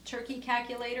 Turkey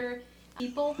calculator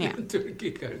people. Yeah.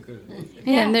 Turkey calculator.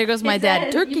 And there goes my It dad.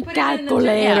 says Turkey you put it in the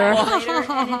calculator. calculator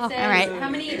and it says All right. how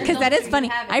many Because that is adults funny.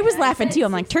 you have in I was it. laughing said too.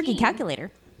 I'm like, turkey 16.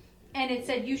 calculator. and it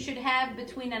said you should have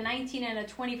between a 19 and a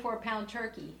 24-pound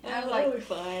turkey. And I was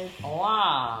like,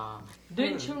 wow.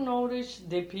 Did you notice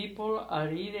the people are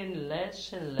eating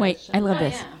less and less? Wait, and I love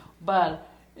less? this. But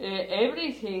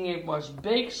everything, it was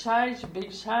big size,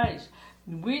 big size.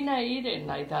 We're not eating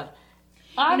like that.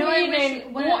 I'm you know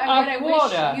eating what a I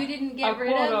quarter. wish you didn't get A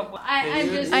rid quarter of? of-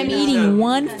 I'm eating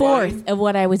 1/4 of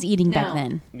what I was eating back No.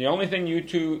 then. The only thing you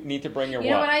two need to bring are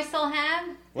You know what? what I still have?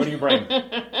 What do you bring?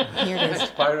 Here it is.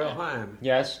 Spiral ham.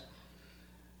 Yes?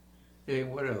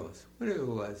 And what else? What it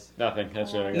was? Nothing.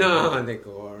 That's it. No, the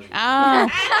corn. Oh.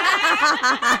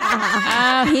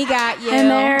 Oh, he got you. And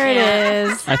there it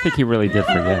is. I think he really did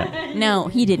forget. No,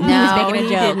 he didn't. No, he was making a he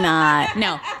joke. did not.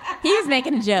 No, he was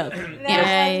making a joke.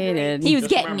 Yeah, he did. He was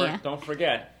Just getting remember, you. don't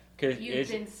forget, because You've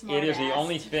been it is the smart-assed.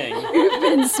 only thing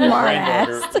Been your smart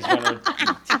granddaughter ass. is going to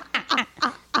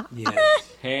eat.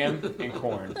 Yes. Ham and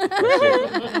corn. That's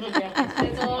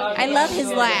it. I love his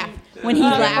laugh when he's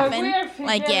laughing.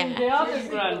 Like, The yeah. other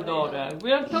granddaughter.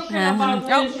 We are talking Uh-huh.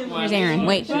 about Oh, this one. here's Aaron.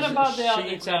 Wait. What about the She other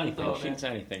eats anything. She granddaughter? eats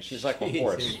anything. She's like a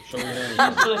horse. She'll eat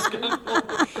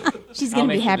anything. She's I'll going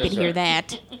to be make you happy to hear dessert.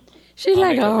 that. She's I'll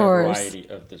like make a up horse. variety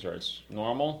of desserts.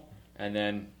 Normal, and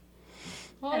then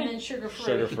And then sugar-free.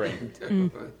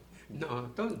 sugar-free. No,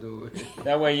 don't do it.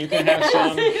 That way you can have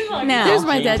some. No. There's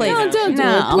my dad. Please. No, don't do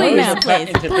No. it. Please. No, cut please.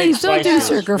 into big Please don't do slices.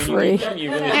 sugar-free. When you eat them,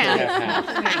 you really have to have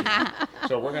half.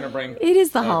 So we're going to bring It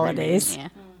is the green holidays. Yeah.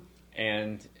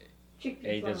 and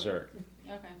a dessert.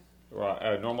 Okay.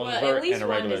 A normal Well, dessert at least and a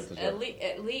one regular des- dessert.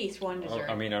 at least one dessert.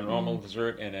 I mean, a normal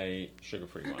dessert and a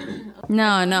sugar-free one.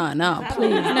 No, no, no.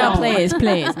 Please. No, please,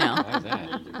 please, no. Why is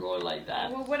that? Go like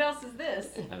that. Well, what else is this?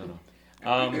 I don't know.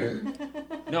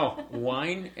 No,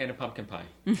 wine and a pumpkin pie.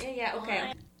 Yeah,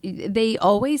 okay. They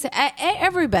always,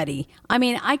 everybody. I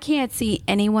mean, I can't see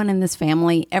anyone in this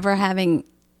family ever having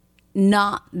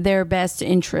not their best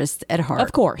interest at heart.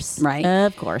 Of course. Right?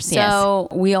 Of course, yes. So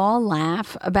we all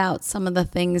laugh about some of the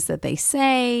things that they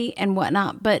say and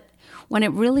whatnot, but when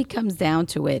it really comes down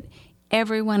to it,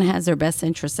 everyone has their best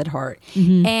interest at heart.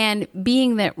 And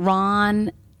being that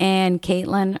Ron and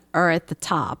Caitlin are at the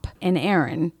top and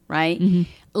Aaron, right,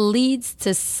 leads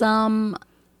to some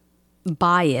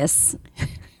bias.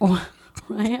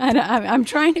 Right? I'm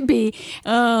trying to be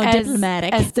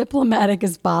diplomatic. as diplomatic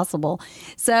as possible.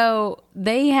 So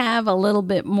they have a little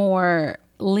bit more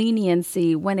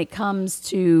leniency when it comes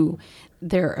to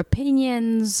their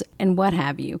opinions and what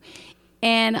have you.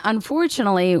 And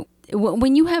unfortunately,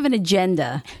 when you have an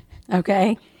agenda,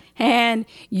 okay, and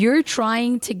you're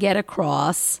trying to get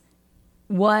across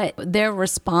what they're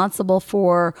responsible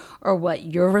for or what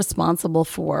you're responsible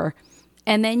for,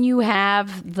 and then you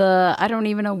have I don't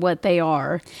even know what they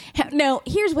are. No,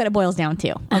 here's what it boils down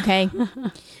to, okay?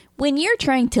 When you're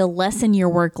trying to lessen your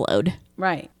workload,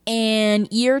 Right. and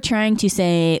you're trying to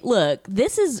say, look,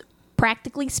 this is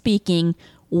practically speaking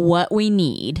what we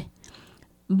need,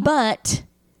 but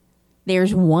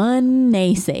there's one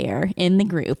naysayer in the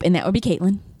group, and that would be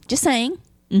Caitlin. Just saying.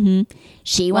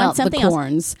 She wants something the else.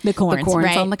 corns. The corns,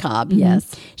 right? on the cob,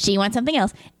 yes. She wants something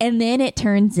else. And then it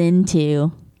turns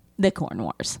into the corn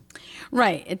wars.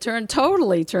 Right. It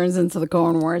totally turns into the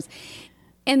corn wars.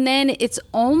 And then it's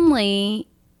only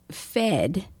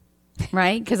fed,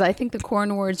 right? Because I think the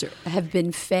corn wars have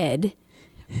been fed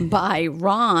by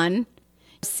Ron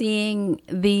seeing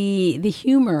the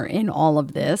humor in all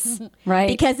of this, right?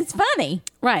 Because it's funny.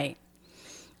 Right.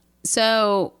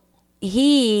 So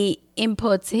he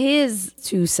inputs his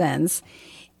 2 cents.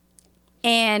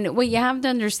 And what you have to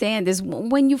understand is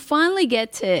when you finally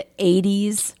get to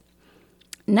 80s,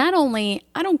 not only,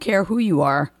 I don't care who you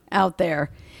are out there,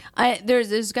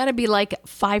 there's got to be like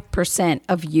 5%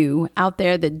 of you out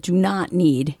there that do not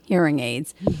need hearing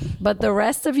aids. But the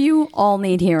rest of you all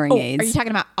need hearing aids. Are you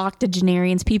talking about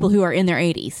octogenarians, people who are in their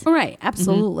 80s? Right,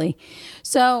 absolutely.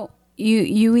 So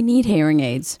you need hearing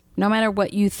aids. No matter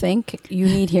what you think, you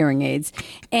need hearing aids.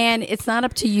 And it's not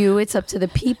up to you, it's up to the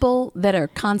people that are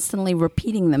constantly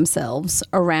repeating themselves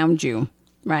around you,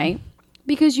 right?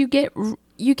 Because you get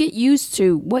used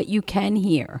to what you can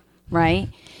hear, right?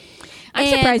 I'm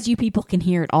surprised you people can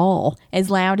hear it all as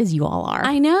loud as you all are.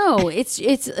 I know.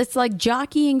 It's like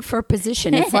jockeying for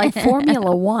position. It's like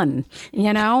Formula One,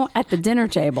 at the dinner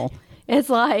table. It's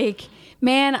like,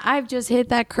 man, I've just hit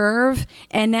that curve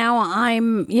and now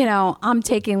I'm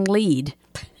taking lead.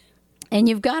 And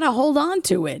you've got to hold on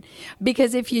to it,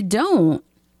 because if you don't,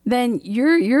 then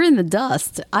you're in the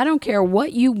dust. I don't care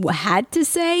what you had to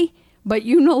say, but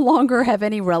you no longer have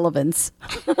any relevance.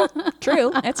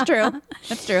 True. That's true.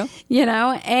 That's true.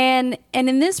 And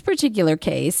in this particular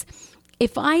case,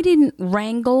 if I didn't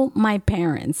wrangle my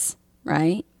parents,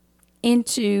 right,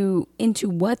 into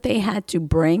what they had to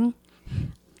bring,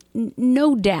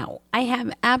 no doubt, I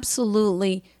have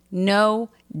absolutely no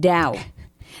doubt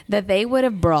that they would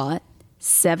have brought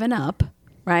 7-Up,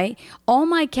 right? All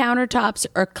my countertops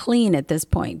are clean at this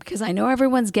point because I know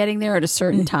everyone's getting there at a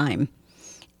certain time.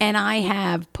 And I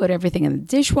have put everything in the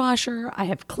dishwasher. I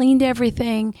have cleaned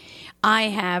everything. I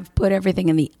have put everything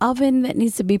in the oven that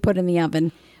needs to be put in the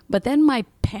oven. But then my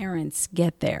parents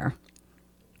get there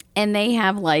and they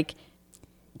have like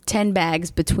 10 bags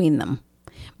between them.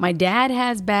 My dad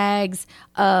has bags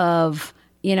of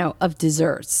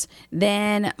desserts.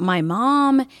 Then my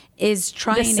mom is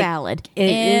trying salad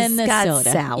and the got soda.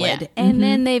 salad. Yeah. And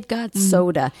then they've got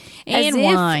soda. And As if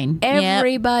wine. Yep.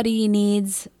 Everybody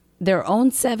needs their own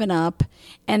 7-Up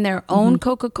and their own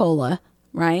Coca-Cola,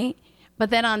 right? But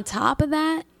then on top of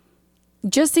that,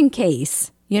 just in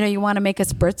case, you want to make a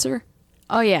spritzer.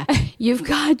 Oh, yeah. You've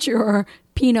got your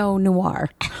Pinot Noir,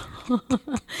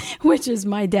 which is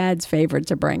my dad's favorite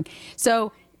to bring.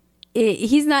 So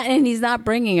he's not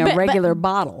bringing a regular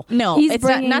bottle. No, he's it's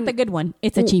bringing, not the good one.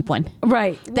 It's a cheap one.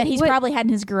 Right. That he's probably had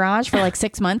in his garage for like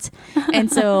 6 months.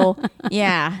 And so,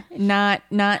 yeah, not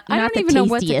I don't the even know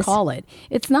what to tastiest. call it.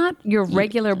 It's not your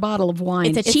regular bottle of wine.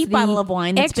 It's a cheap bottle of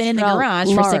wine that's been in the garage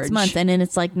for 6 large. months, and then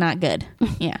it's like not good.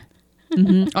 Yeah.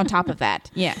 On top of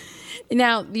that, yeah.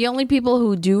 Now, the only people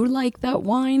who do like that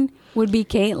wine would be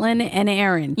Caitlin and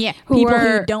Aaron. Yeah, who people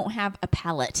are, who don't have a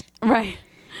palate. Right.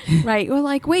 Right. We're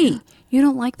like, wait, you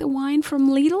don't like the wine from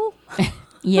Lidl?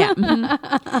 Yeah.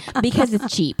 Because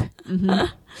it's cheap.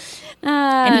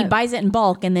 And he buys it in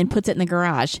bulk and then puts it in the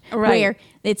garage where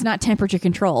it's not temperature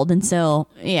controlled. And so,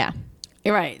 yeah.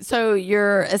 Right. So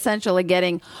you're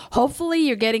essentially hopefully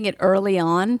you're getting it early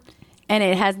on and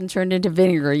it hasn't turned into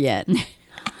vinegar yet.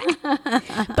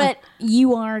 But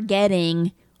you are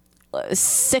getting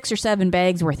 6 or 7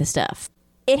 bags worth of stuff.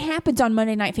 It happens on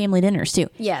Monday night family dinners too.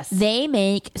 Yes. They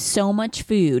make so much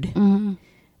food.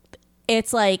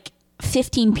 It's like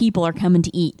 15 people are coming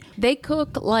to eat. They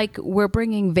cook like we're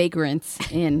bringing vagrants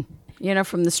in,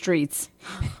 from the streets.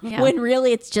 Yeah. When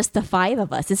really it's just the 5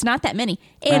 of us. It's not that many.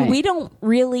 And we don't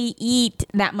really eat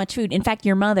that much food. In fact,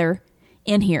 your mother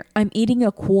in here, I'm eating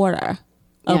a quarter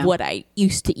of what I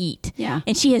used to eat. Yeah.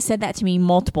 And she has said that to me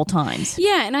multiple times.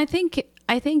 Yeah, and I think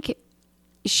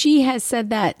she has said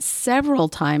that several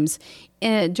times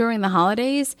during the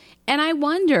holidays. And I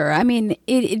wonder,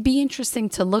 it'd be interesting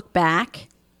to look back,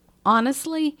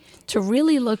 honestly, to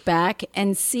really look back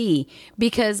and see.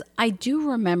 Because I do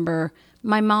remember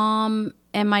my mom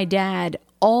and my dad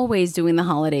always doing the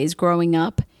holidays growing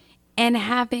up and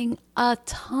having a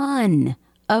ton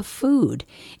of food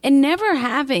and never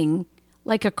having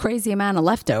like a crazy amount of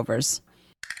leftovers.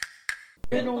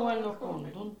 They don't want no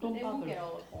corn. Don't They won't bother. get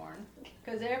all the corn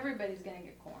because everybody's gonna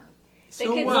get corn.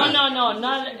 So can- what? No,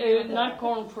 not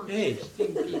corn for Hey. 16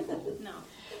 people. No.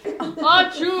 I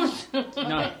choose.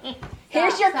 No,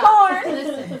 Here's your Stop. corn.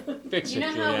 Listen. fix You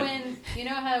it, know Juliet.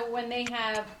 how when they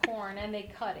have corn and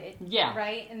they cut it, Yeah.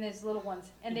 right? And there's little ones,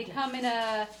 and they come in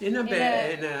a In a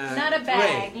bag, in a not a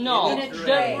bag, tray. No, in a they're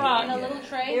tray, right. in a little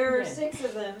tray. There are Yeah. 6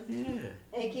 of them,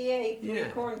 Yeah. aka Yeah.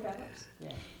 corn cups.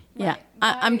 Yeah,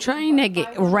 I'm trying to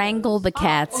wrangle the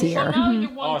cats So here. now you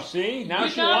Oh, want, see? Now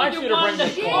she now wants you to bring the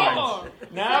the corn. corn.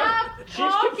 Now she's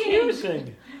talking.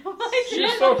 confusing.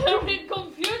 She's so so very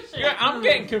confusing. Yeah, I'm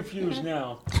getting confused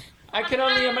now. I can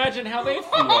only imagine how they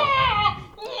feel.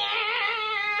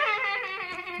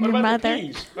 What Your about mother. the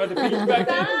peas? Are the peas back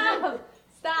there?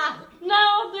 Stop.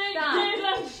 No, they Stop.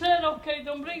 like said, okay,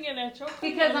 don't bring it. It's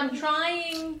okay. Because I'm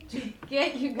trying to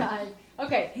get you guys.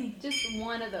 Okay, just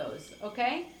one of those.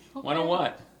 Okay. One of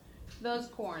what? Those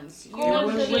corns. You Corn, know,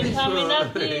 what the is vitamin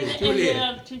and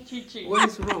Juliet. the chichi. What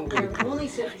is wrong with There are it? only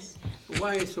 6.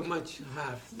 Why so much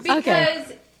half?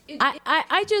 because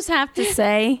I just have to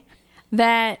say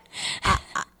that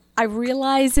I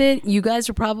realize it. You guys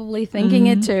are probably thinking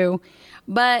it too.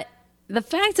 But the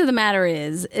fact of the matter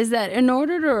is that in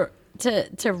order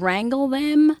to wrangle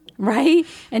them, right,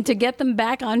 and to get them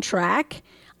back on track,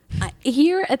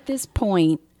 here at this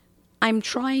point, I'm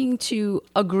trying to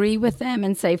agree with them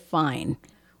and say, fine.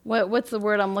 What's the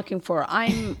word I'm looking for?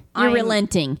 You're I'm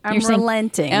relenting. I'm You're saying-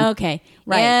 relenting. Okay.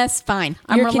 Right. Yes, fine.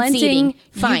 I'm You're relenting. conceding.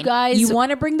 You Fine. guys- You want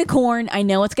to bring the corn. I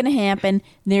know it's going to happen.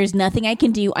 There's nothing I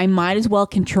can do. I might as well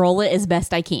control it as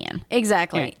best I can.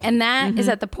 Exactly. Right. And that is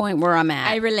at the point where I'm at.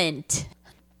 I relent.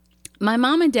 My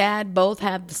mom and dad both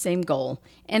have the same goal,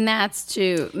 and that's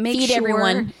to make Feed sure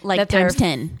everyone, like, that they're- times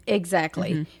 10.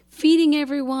 Exactly. Feeding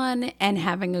everyone and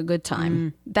having a good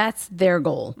time. That's their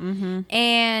goal.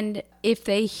 And if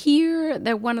they hear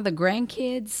that one of the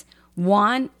grandkids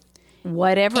want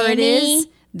whatever it is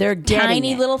They're getting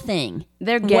tiny it. little thing.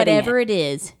 They're getting whatever it. it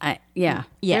is. Yeah.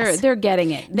 Yes. They're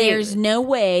getting it. There's no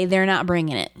way they're not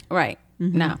bringing it. Right.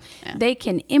 No. They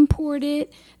can import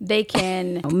it. They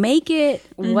can make it.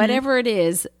 Whatever it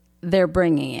is, they're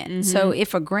bringing it. So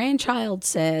if a grandchild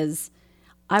says,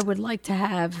 I would like to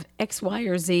have X, Y,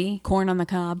 or Z, Corn on the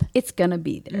cob. it's going to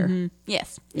be there.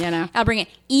 Yes. You know? I'll bring it.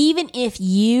 Even if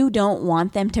you don't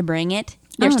want them to bring it,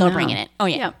 they're still no. bringing it. Oh,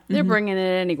 yeah. They're bringing it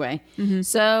anyway.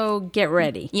 So get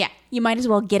ready. Yeah. You might as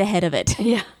well get ahead of it.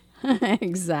 Yeah.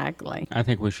 Exactly. I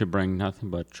think we should bring nothing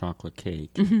but chocolate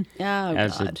cake Oh,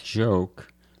 as a God.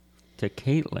 joke to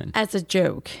Caitlin. As a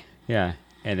joke. Yeah.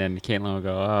 And then Caitlin will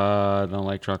go, I don't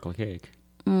like chocolate cake.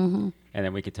 Mm-hmm. And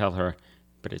then we could tell her,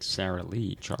 but it's Sara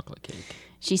Lee chocolate cake.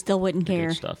 She still wouldn't The care.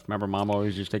 good stuff. Remember, Mom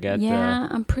always used to get Yeah,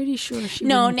 I'm pretty sure she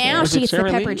No, wouldn't now care. Was it she gets the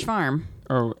Sara Lee? Pepperidge Farm.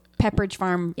 or Pepperidge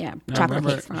Farm Yeah, no, chocolate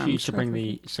remember, cake. she used to bring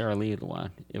the Sara Lee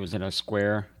one. It was in a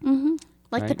square.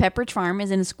 Like the right. Pepperidge Farm is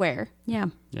in a square. Yeah.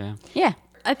 Yeah. Yeah.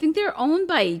 I think they're owned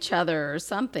by each other or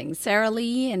something. Sara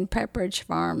Lee and Pepperidge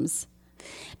Farms.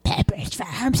 Pepperidge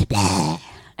Farms. Blah.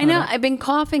 I know. I've been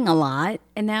coughing a lot,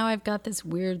 and now I've got this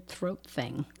weird throat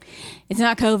thing. It's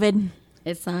not COVID.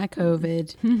 It's not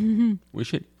COVID.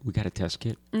 We got a test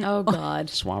kit. Oh, God.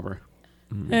 Swabber.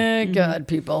 God,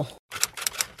 people.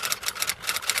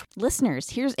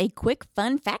 Listeners, here's a quick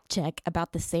fun fact check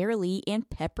about the Sara Lee and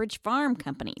Pepperidge Farm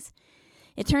companies.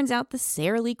 It turns out the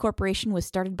Sara Lee Corporation was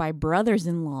started by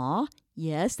brothers-in-law,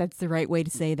 yes, that's the right way to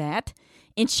say that,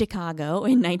 in Chicago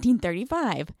in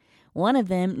 1935. One of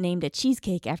them named a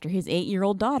cheesecake after his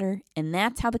 8-year-old daughter, and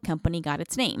that's how the company got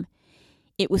its name.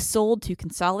 It was sold to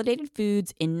Consolidated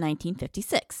Foods in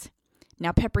 1956.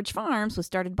 Now, Pepperidge Farms was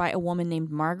started by a woman named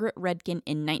Margaret Redkin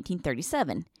in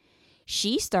 1937.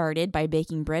 She started by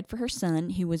baking bread for her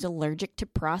son who was allergic to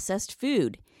processed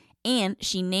food, and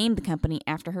she named the company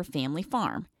after her family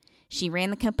farm. She ran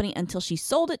the company until she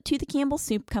sold it to the Campbell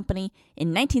Soup Company in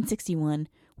 1961,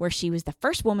 where she was the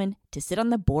first woman to sit on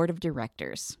the board of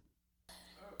directors.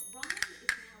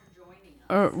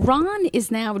 Ron is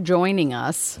now joining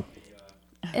us.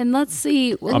 And let's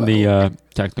see. I'm the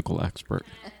technical expert.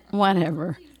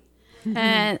 Whatever.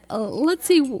 And let's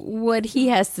see what he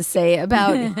has to say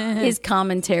about his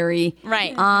commentary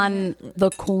on the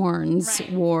Corns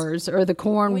Wars or the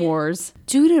Corn Wars.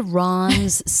 Due to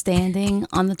Ron's standing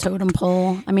on the totem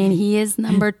pole, I mean, he is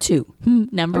number 2.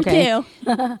 Number 2.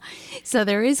 So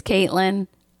there is Caitlin,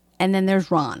 and then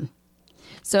there's Ron.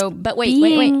 So, But wait.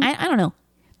 I don't know.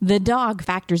 The dog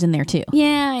factors in there too.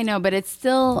 Yeah, I know, but it's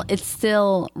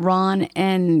still Ron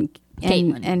and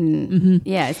Caitlin. and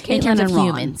yeah, it's Caitlin In terms and of Ron.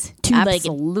 humans.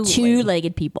 Absolutely.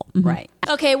 Two-legged people. Right.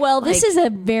 Okay, well, this is a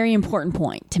very important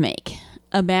point to make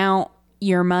about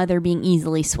your mother being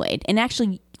easily swayed. And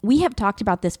actually, we have talked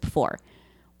about this before.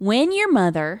 When your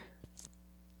mother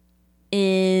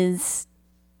is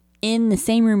in the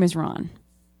same room as Ron.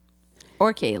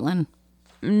 Or Caitlin.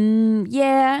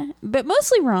 Yeah, but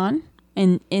mostly Ron,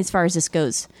 and as far as this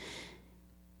goes.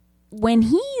 When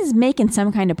he's making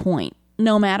some kind of point,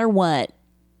 no matter what,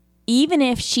 even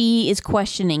if she is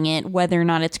questioning it, whether or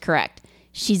not it's correct,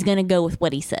 she's going to go with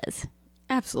what he says.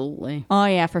 Absolutely. Oh,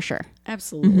 yeah, for sure.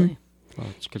 Absolutely. Well,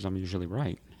 it's because I'm usually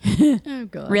right. Oh,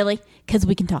 God. Really? Because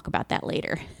we can talk about that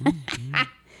later.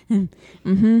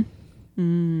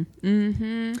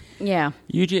 Yeah.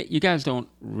 You guys don't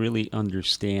really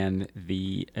understand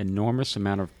the enormous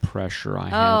amount of pressure I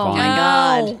have on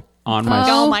God. on my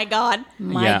Oh, my God.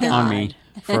 on me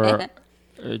for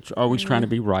always trying to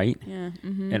be right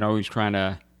and always trying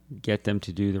to get them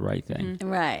to do the right thing.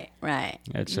 Right, right.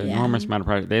 It's an enormous amount of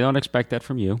pressure. They don't expect that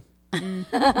from you.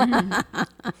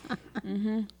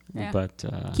 But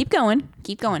Keep going.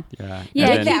 Keep going. yeah, Yeah,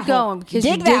 and keep then, going because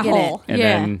Dig you're that digging hole. it. And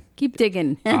Yeah, then- keep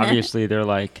digging. obviously they're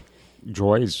like,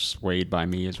 Joy's swayed by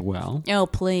me as well. Oh,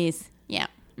 please. Yeah.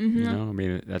 You know, I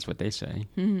mean that's what they say.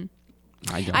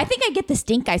 I don't. I think I get the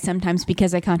stink eye sometimes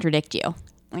because I contradict you.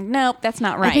 Like, nope, that's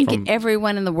not right. I think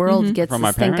everyone in the world gets From the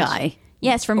my stink parents? eye.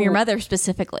 yes, from your mother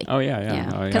specifically. Oh yeah.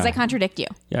 Yeah. Oh, Because yeah. I contradict you.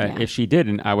 Yeah, if she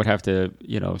didn't, I would have to,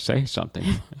 say something.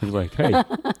 I was like, hey,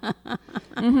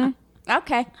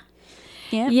 Okay.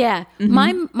 Yeah. Yeah,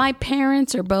 my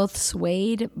parents are both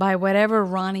swayed by whatever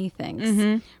Ronnie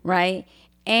thinks, right?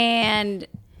 And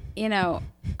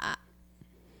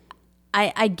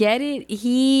I get it.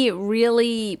 He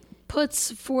really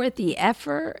puts forth the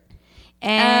effort,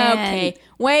 and Okay.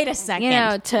 Wait a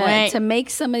second. to make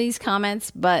some of these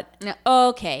comments, but No,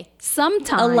 okay.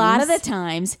 sometimes A lot of the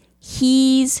times,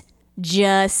 he's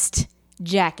just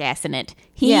jackassing it.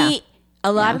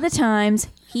 A lot of the times,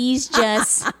 he's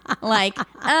just like,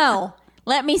 oh,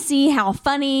 let me see how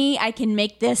funny I can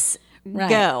make this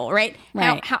go, right?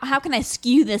 How can I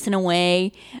skew this in a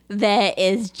way that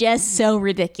is just so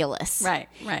ridiculous? Right.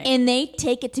 And they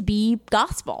take it to be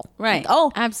gospel. Right. Like,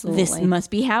 oh, absolutely. This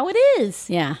must be how it is.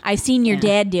 Yeah. I've seen your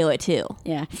dad do it too.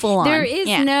 Yeah. Full on. There is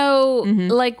no,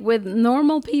 like with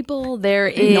normal people, there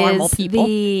is Normal people.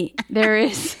 there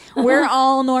is, We're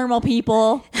all normal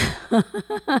people.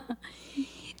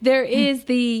 there is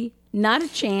the not a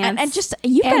chance. And just,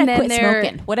 you've got And to then quit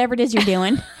smoking. Whatever it is you're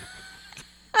doing.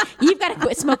 You've got to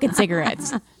quit smoking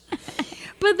cigarettes.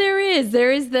 But there is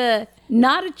the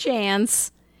not a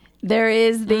chance. There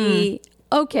is the,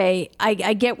 okay, I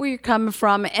get where you're coming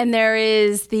from. And there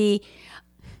is the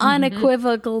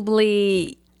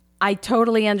unequivocally, I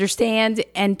totally understand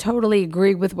and totally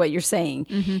agree with what you're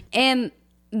saying. And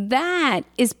that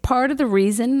is part of the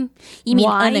reason. You mean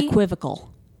why, unequivocal.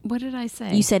 What did I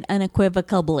say? You said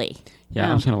unequivocally.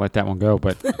 Yeah, I was going to let that one go,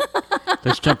 but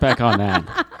let's jump back on that.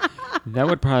 That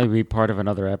would probably be part of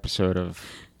another episode of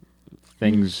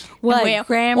things what?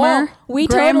 Grammar? Well, we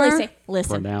Grammar? totally say,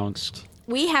 listen, pronounced.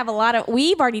 we have a lot of,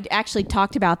 we've already actually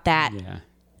talked about that. Yeah.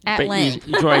 At But length.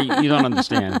 Joy, you don't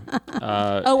understand.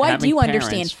 Oh, I having do parents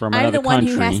understand. from I'm the another one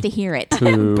who has country to hear it.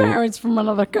 Who, Parents from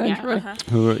another country.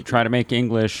 who try to make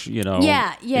English, it's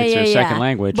Yeah, their second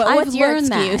language. But I've what's your learned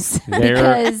that. excuse?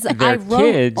 Because their I wrote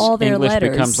kids, all their English letters.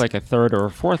 becomes like a third or a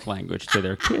fourth language to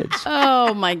their kids.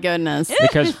 Oh my goodness.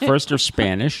 Because first there's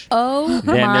Spanish. Oh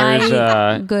Then my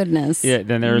there's, goodness. Yeah,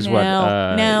 then there's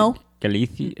No.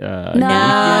 Galicia.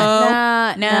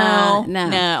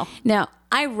 No.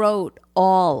 I wrote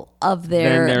all of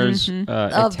their Then there's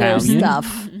of their Italian.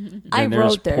 stuff. I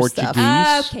there's wait their stuff.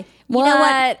 Portuguese. Okay. You know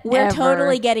what? We're Whatever.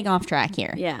 totally getting off track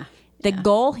here. Yeah. The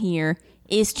goal here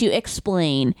is to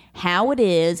explain how it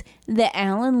is that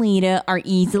Al and Lita are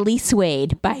easily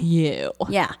swayed by you.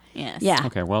 Yeah. Yes. Yeah.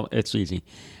 Okay, well, it's easy.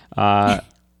 I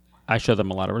show them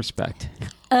a lot of respect.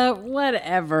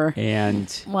 Whatever.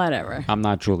 And Whatever. I'm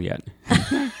not Juliet.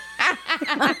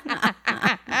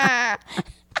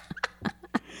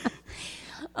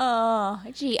 Oh,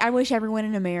 gee, I wish everyone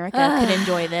in America could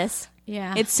enjoy this.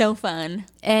 Yeah. It's so fun.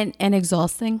 And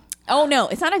exhausting. Oh, no,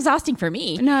 it's not exhausting for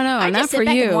me. No, I not just sit for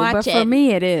back and you, watch but it. for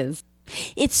me it is.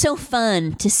 It's so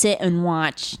fun to sit and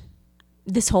watch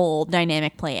this whole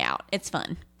dynamic play out. It's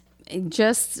fun.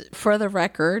 Just for the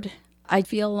record, I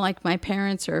feel like my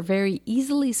parents are very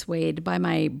easily swayed by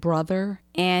my brother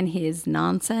and his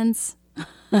nonsense.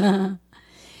 And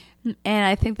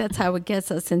I think that's how it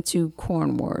gets us into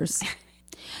corn wars.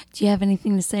 Do you have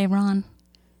anything to say, Ron?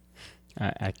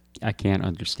 I can't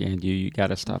understand you. You got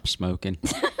to stop smoking.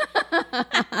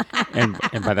 and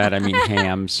by that I mean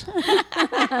hams,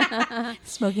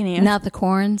 Smoking ants. Not the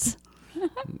corns.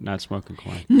 not smoking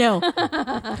corn. No.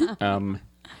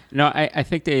 No, I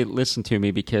think they listen to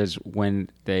me because when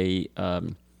they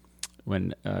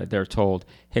they're told,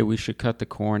 "Hey, we should cut the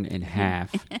corn in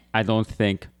half," I don't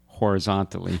think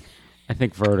horizontally. I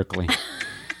think vertically.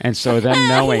 And so them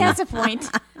knowing He has a point.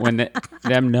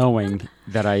 them knowing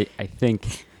that I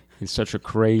think in such a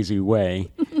crazy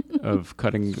way of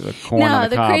cutting the corn on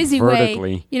the cob crazy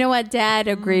vertically. way. You know what? Dad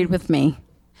agreed with me.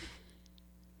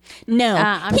 No.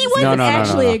 I'm He just- wasn't No.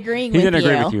 actually agreeing He with didn't you.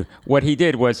 agree with you. What he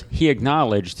did was he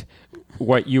acknowledged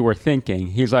what you were thinking.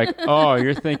 He's like, "Oh,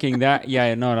 you're thinking that?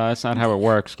 Yeah, no, that's not how it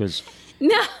works because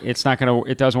No. it's not gonna.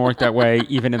 It doesn't work that way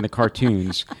even in the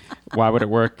cartoons. Why would it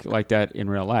work like that in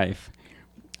real life?"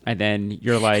 And then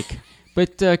you're like,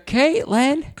 "But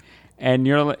Caitlin,"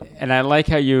 and I like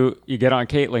how you get on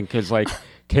Caitlin because like,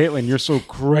 Caitlin, you're so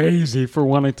crazy for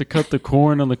wanting to cut the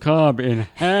corn on the cob in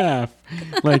half,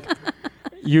 like.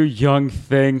 You young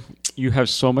thing, you have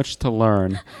so much to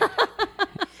learn.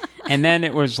 And then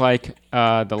it was like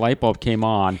the light bulb came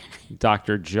on.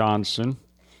 Dr. Johnson.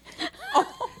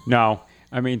 No,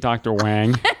 I mean Dr.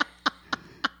 Wang.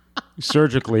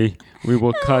 Surgically, we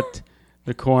will cut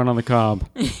the corn on the cob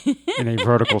in a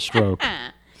vertical stroke,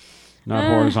 not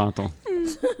horizontal.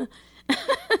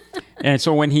 And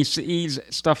so when he sees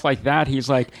stuff like that, he's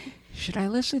like, should I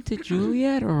listen to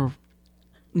Juliet or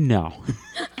no?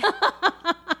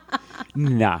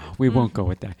 Nah, we won't go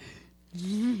with that.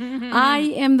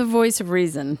 I am the voice of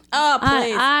reason. Oh,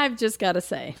 please. I've just got to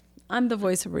say, I'm the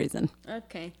voice of reason.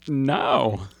 Okay.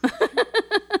 No.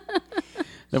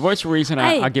 The voice of reason,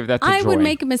 I'll give that to Joy. I would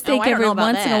make a Oh, mistake I don't every know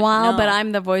about once in a that. while, No. but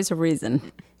I'm the voice of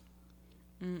reason.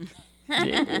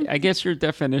 I guess your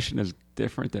definition is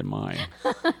different than mine.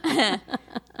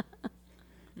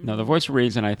 No, the voice of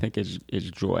reason, I think, is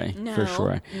Joy, for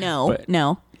sure. But-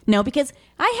 No, because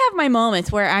I have my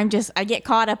moments where I get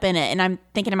caught up in it and I'm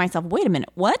thinking to myself, wait a minute,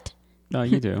 what? No,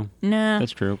 you do. No.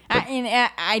 That's true. But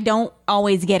I don't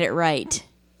always get it right,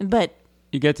 but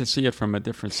You get to see it from a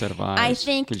different set of eyes. I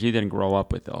think- because you didn't grow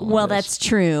up with all. Well, of this. that's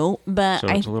true, but So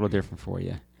it's a little different for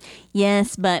you.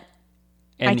 yes, but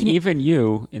And can- even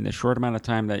you, in the short amount of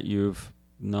time that you've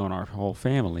known our whole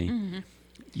family,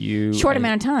 you short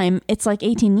amount of time, it's like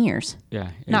 18 years. Yeah,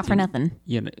 Not for 18 nothing.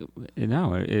 You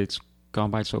know, it's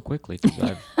gone by so quickly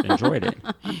because I've enjoyed it.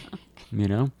 You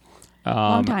know,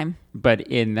 Long time. But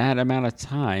in that amount of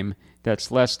time,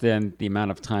 that's less than the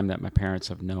amount of time that my parents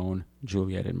have known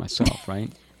Juliet and myself,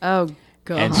 right? Oh,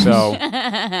 God. And so,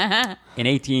 in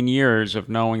 18 years of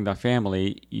knowing the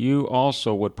family, you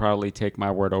also would probably take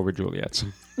my word over Juliet's.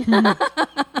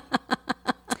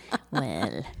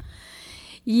 Well,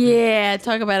 Yeah,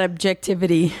 talk about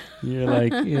objectivity. You're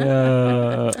like,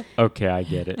 yeah, okay, I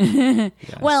get it. Yes.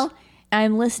 well,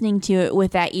 I'm listening to it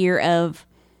with that ear of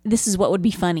this is what would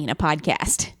be funny in a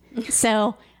podcast.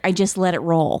 So I just let it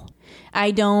roll.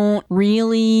 I don't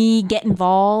really get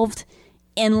involved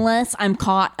unless I'm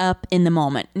caught up in the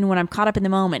moment. And when I'm caught up in the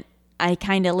moment, I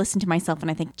kind of listen to myself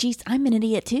and I think, geez, I'm an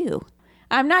idiot too.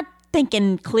 I'm not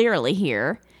thinking clearly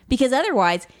here because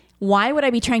otherwise, why would I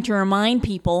be trying to remind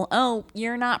people, oh,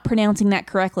 you're not pronouncing that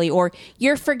correctly or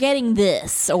you're forgetting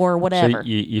this or whatever? So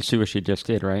you see what she just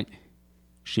did, right?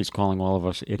 She's calling all of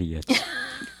us idiots.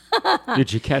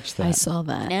 Did you catch that? I saw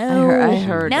that. No. I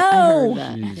heard No.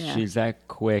 that. She's that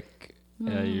quick.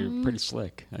 You're pretty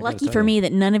slick. I gotta Lucky tell for you. me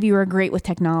that none of you are great with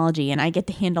technology and I get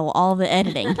to handle all the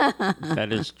editing. That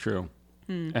is true.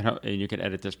 And you can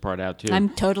edit this part out too. I'm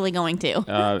totally going to.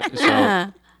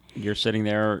 So you're sitting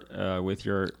there with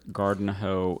your Garden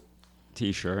Hoe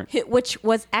T-shirt, Which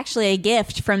was actually a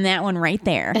gift from that one right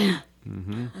there.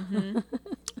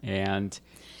 and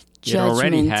it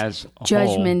already has a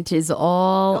Judgment is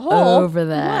all hole? over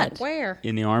that. Where? hole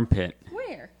in the armpit.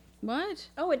 Where? What?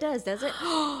 Oh, it does it?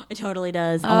 It totally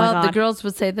does. Oh, my God. The girls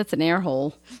would say that's an air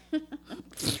hole.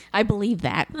 I believe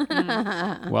that.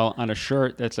 Well, on a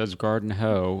shirt that says Garden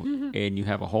Hoe and you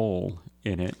have a hole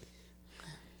in it,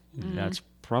 that's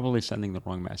probably sending the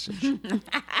wrong message.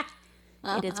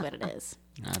 It is what it is.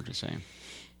 I'm just saying.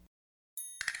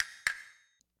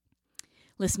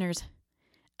 Listeners,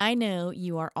 I know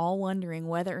you are all wondering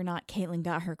whether or not Caitlin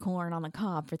got her corn on the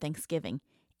cob for Thanksgiving.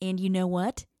 And you know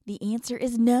what? The answer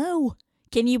is no.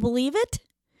 Can you believe it?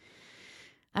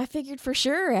 I figured for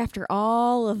sure after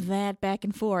all of that back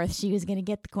and forth, she was going to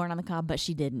get the corn on the cob, but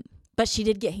she didn't. But she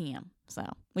did get ham, so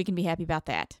we can be happy about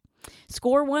that.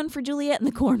 Score 1 for Juliet and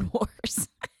the Corn Wars.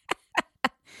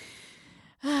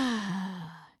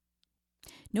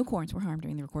 No corns were harmed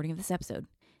during the recording of this episode.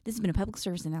 This has been a public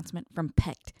service announcement from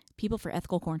PECT, People for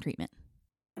Ethical Corn Treatment.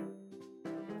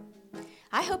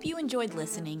 I hope you enjoyed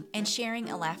listening and sharing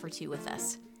a laugh or two with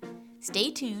us.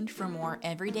 Stay tuned for more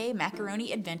everyday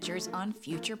macaroni adventures on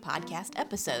future podcast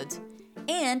episodes.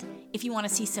 And if you want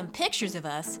to see some pictures of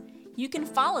us, you can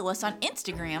follow us on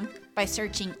Instagram by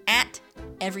searching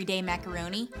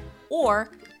 @everydaymacaroni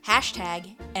or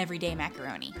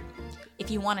 #everydaymacaroni.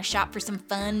 If you want to shop for some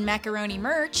fun macaroni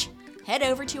merch, head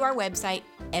over to our website,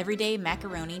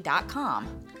 everydaymacaroni.com.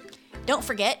 Don't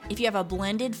forget, if you have a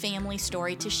blended family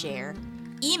story to share,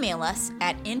 email us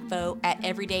at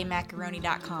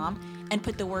info@everydaymacaroni.com and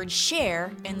put the word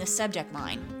share in the subject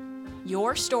line.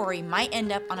 Your story might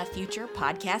end up on a future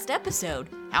podcast episode.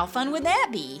 How fun would that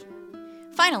be?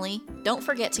 Finally, don't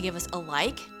forget to give us a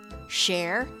like,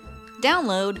 share,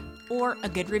 download, or a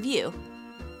good review.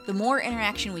 The more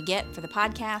interaction we get for the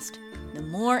podcast, the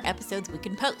more episodes we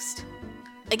can post.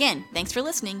 Again, thanks for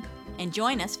listening, and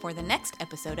join us for the next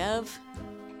episode of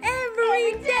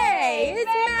Every day is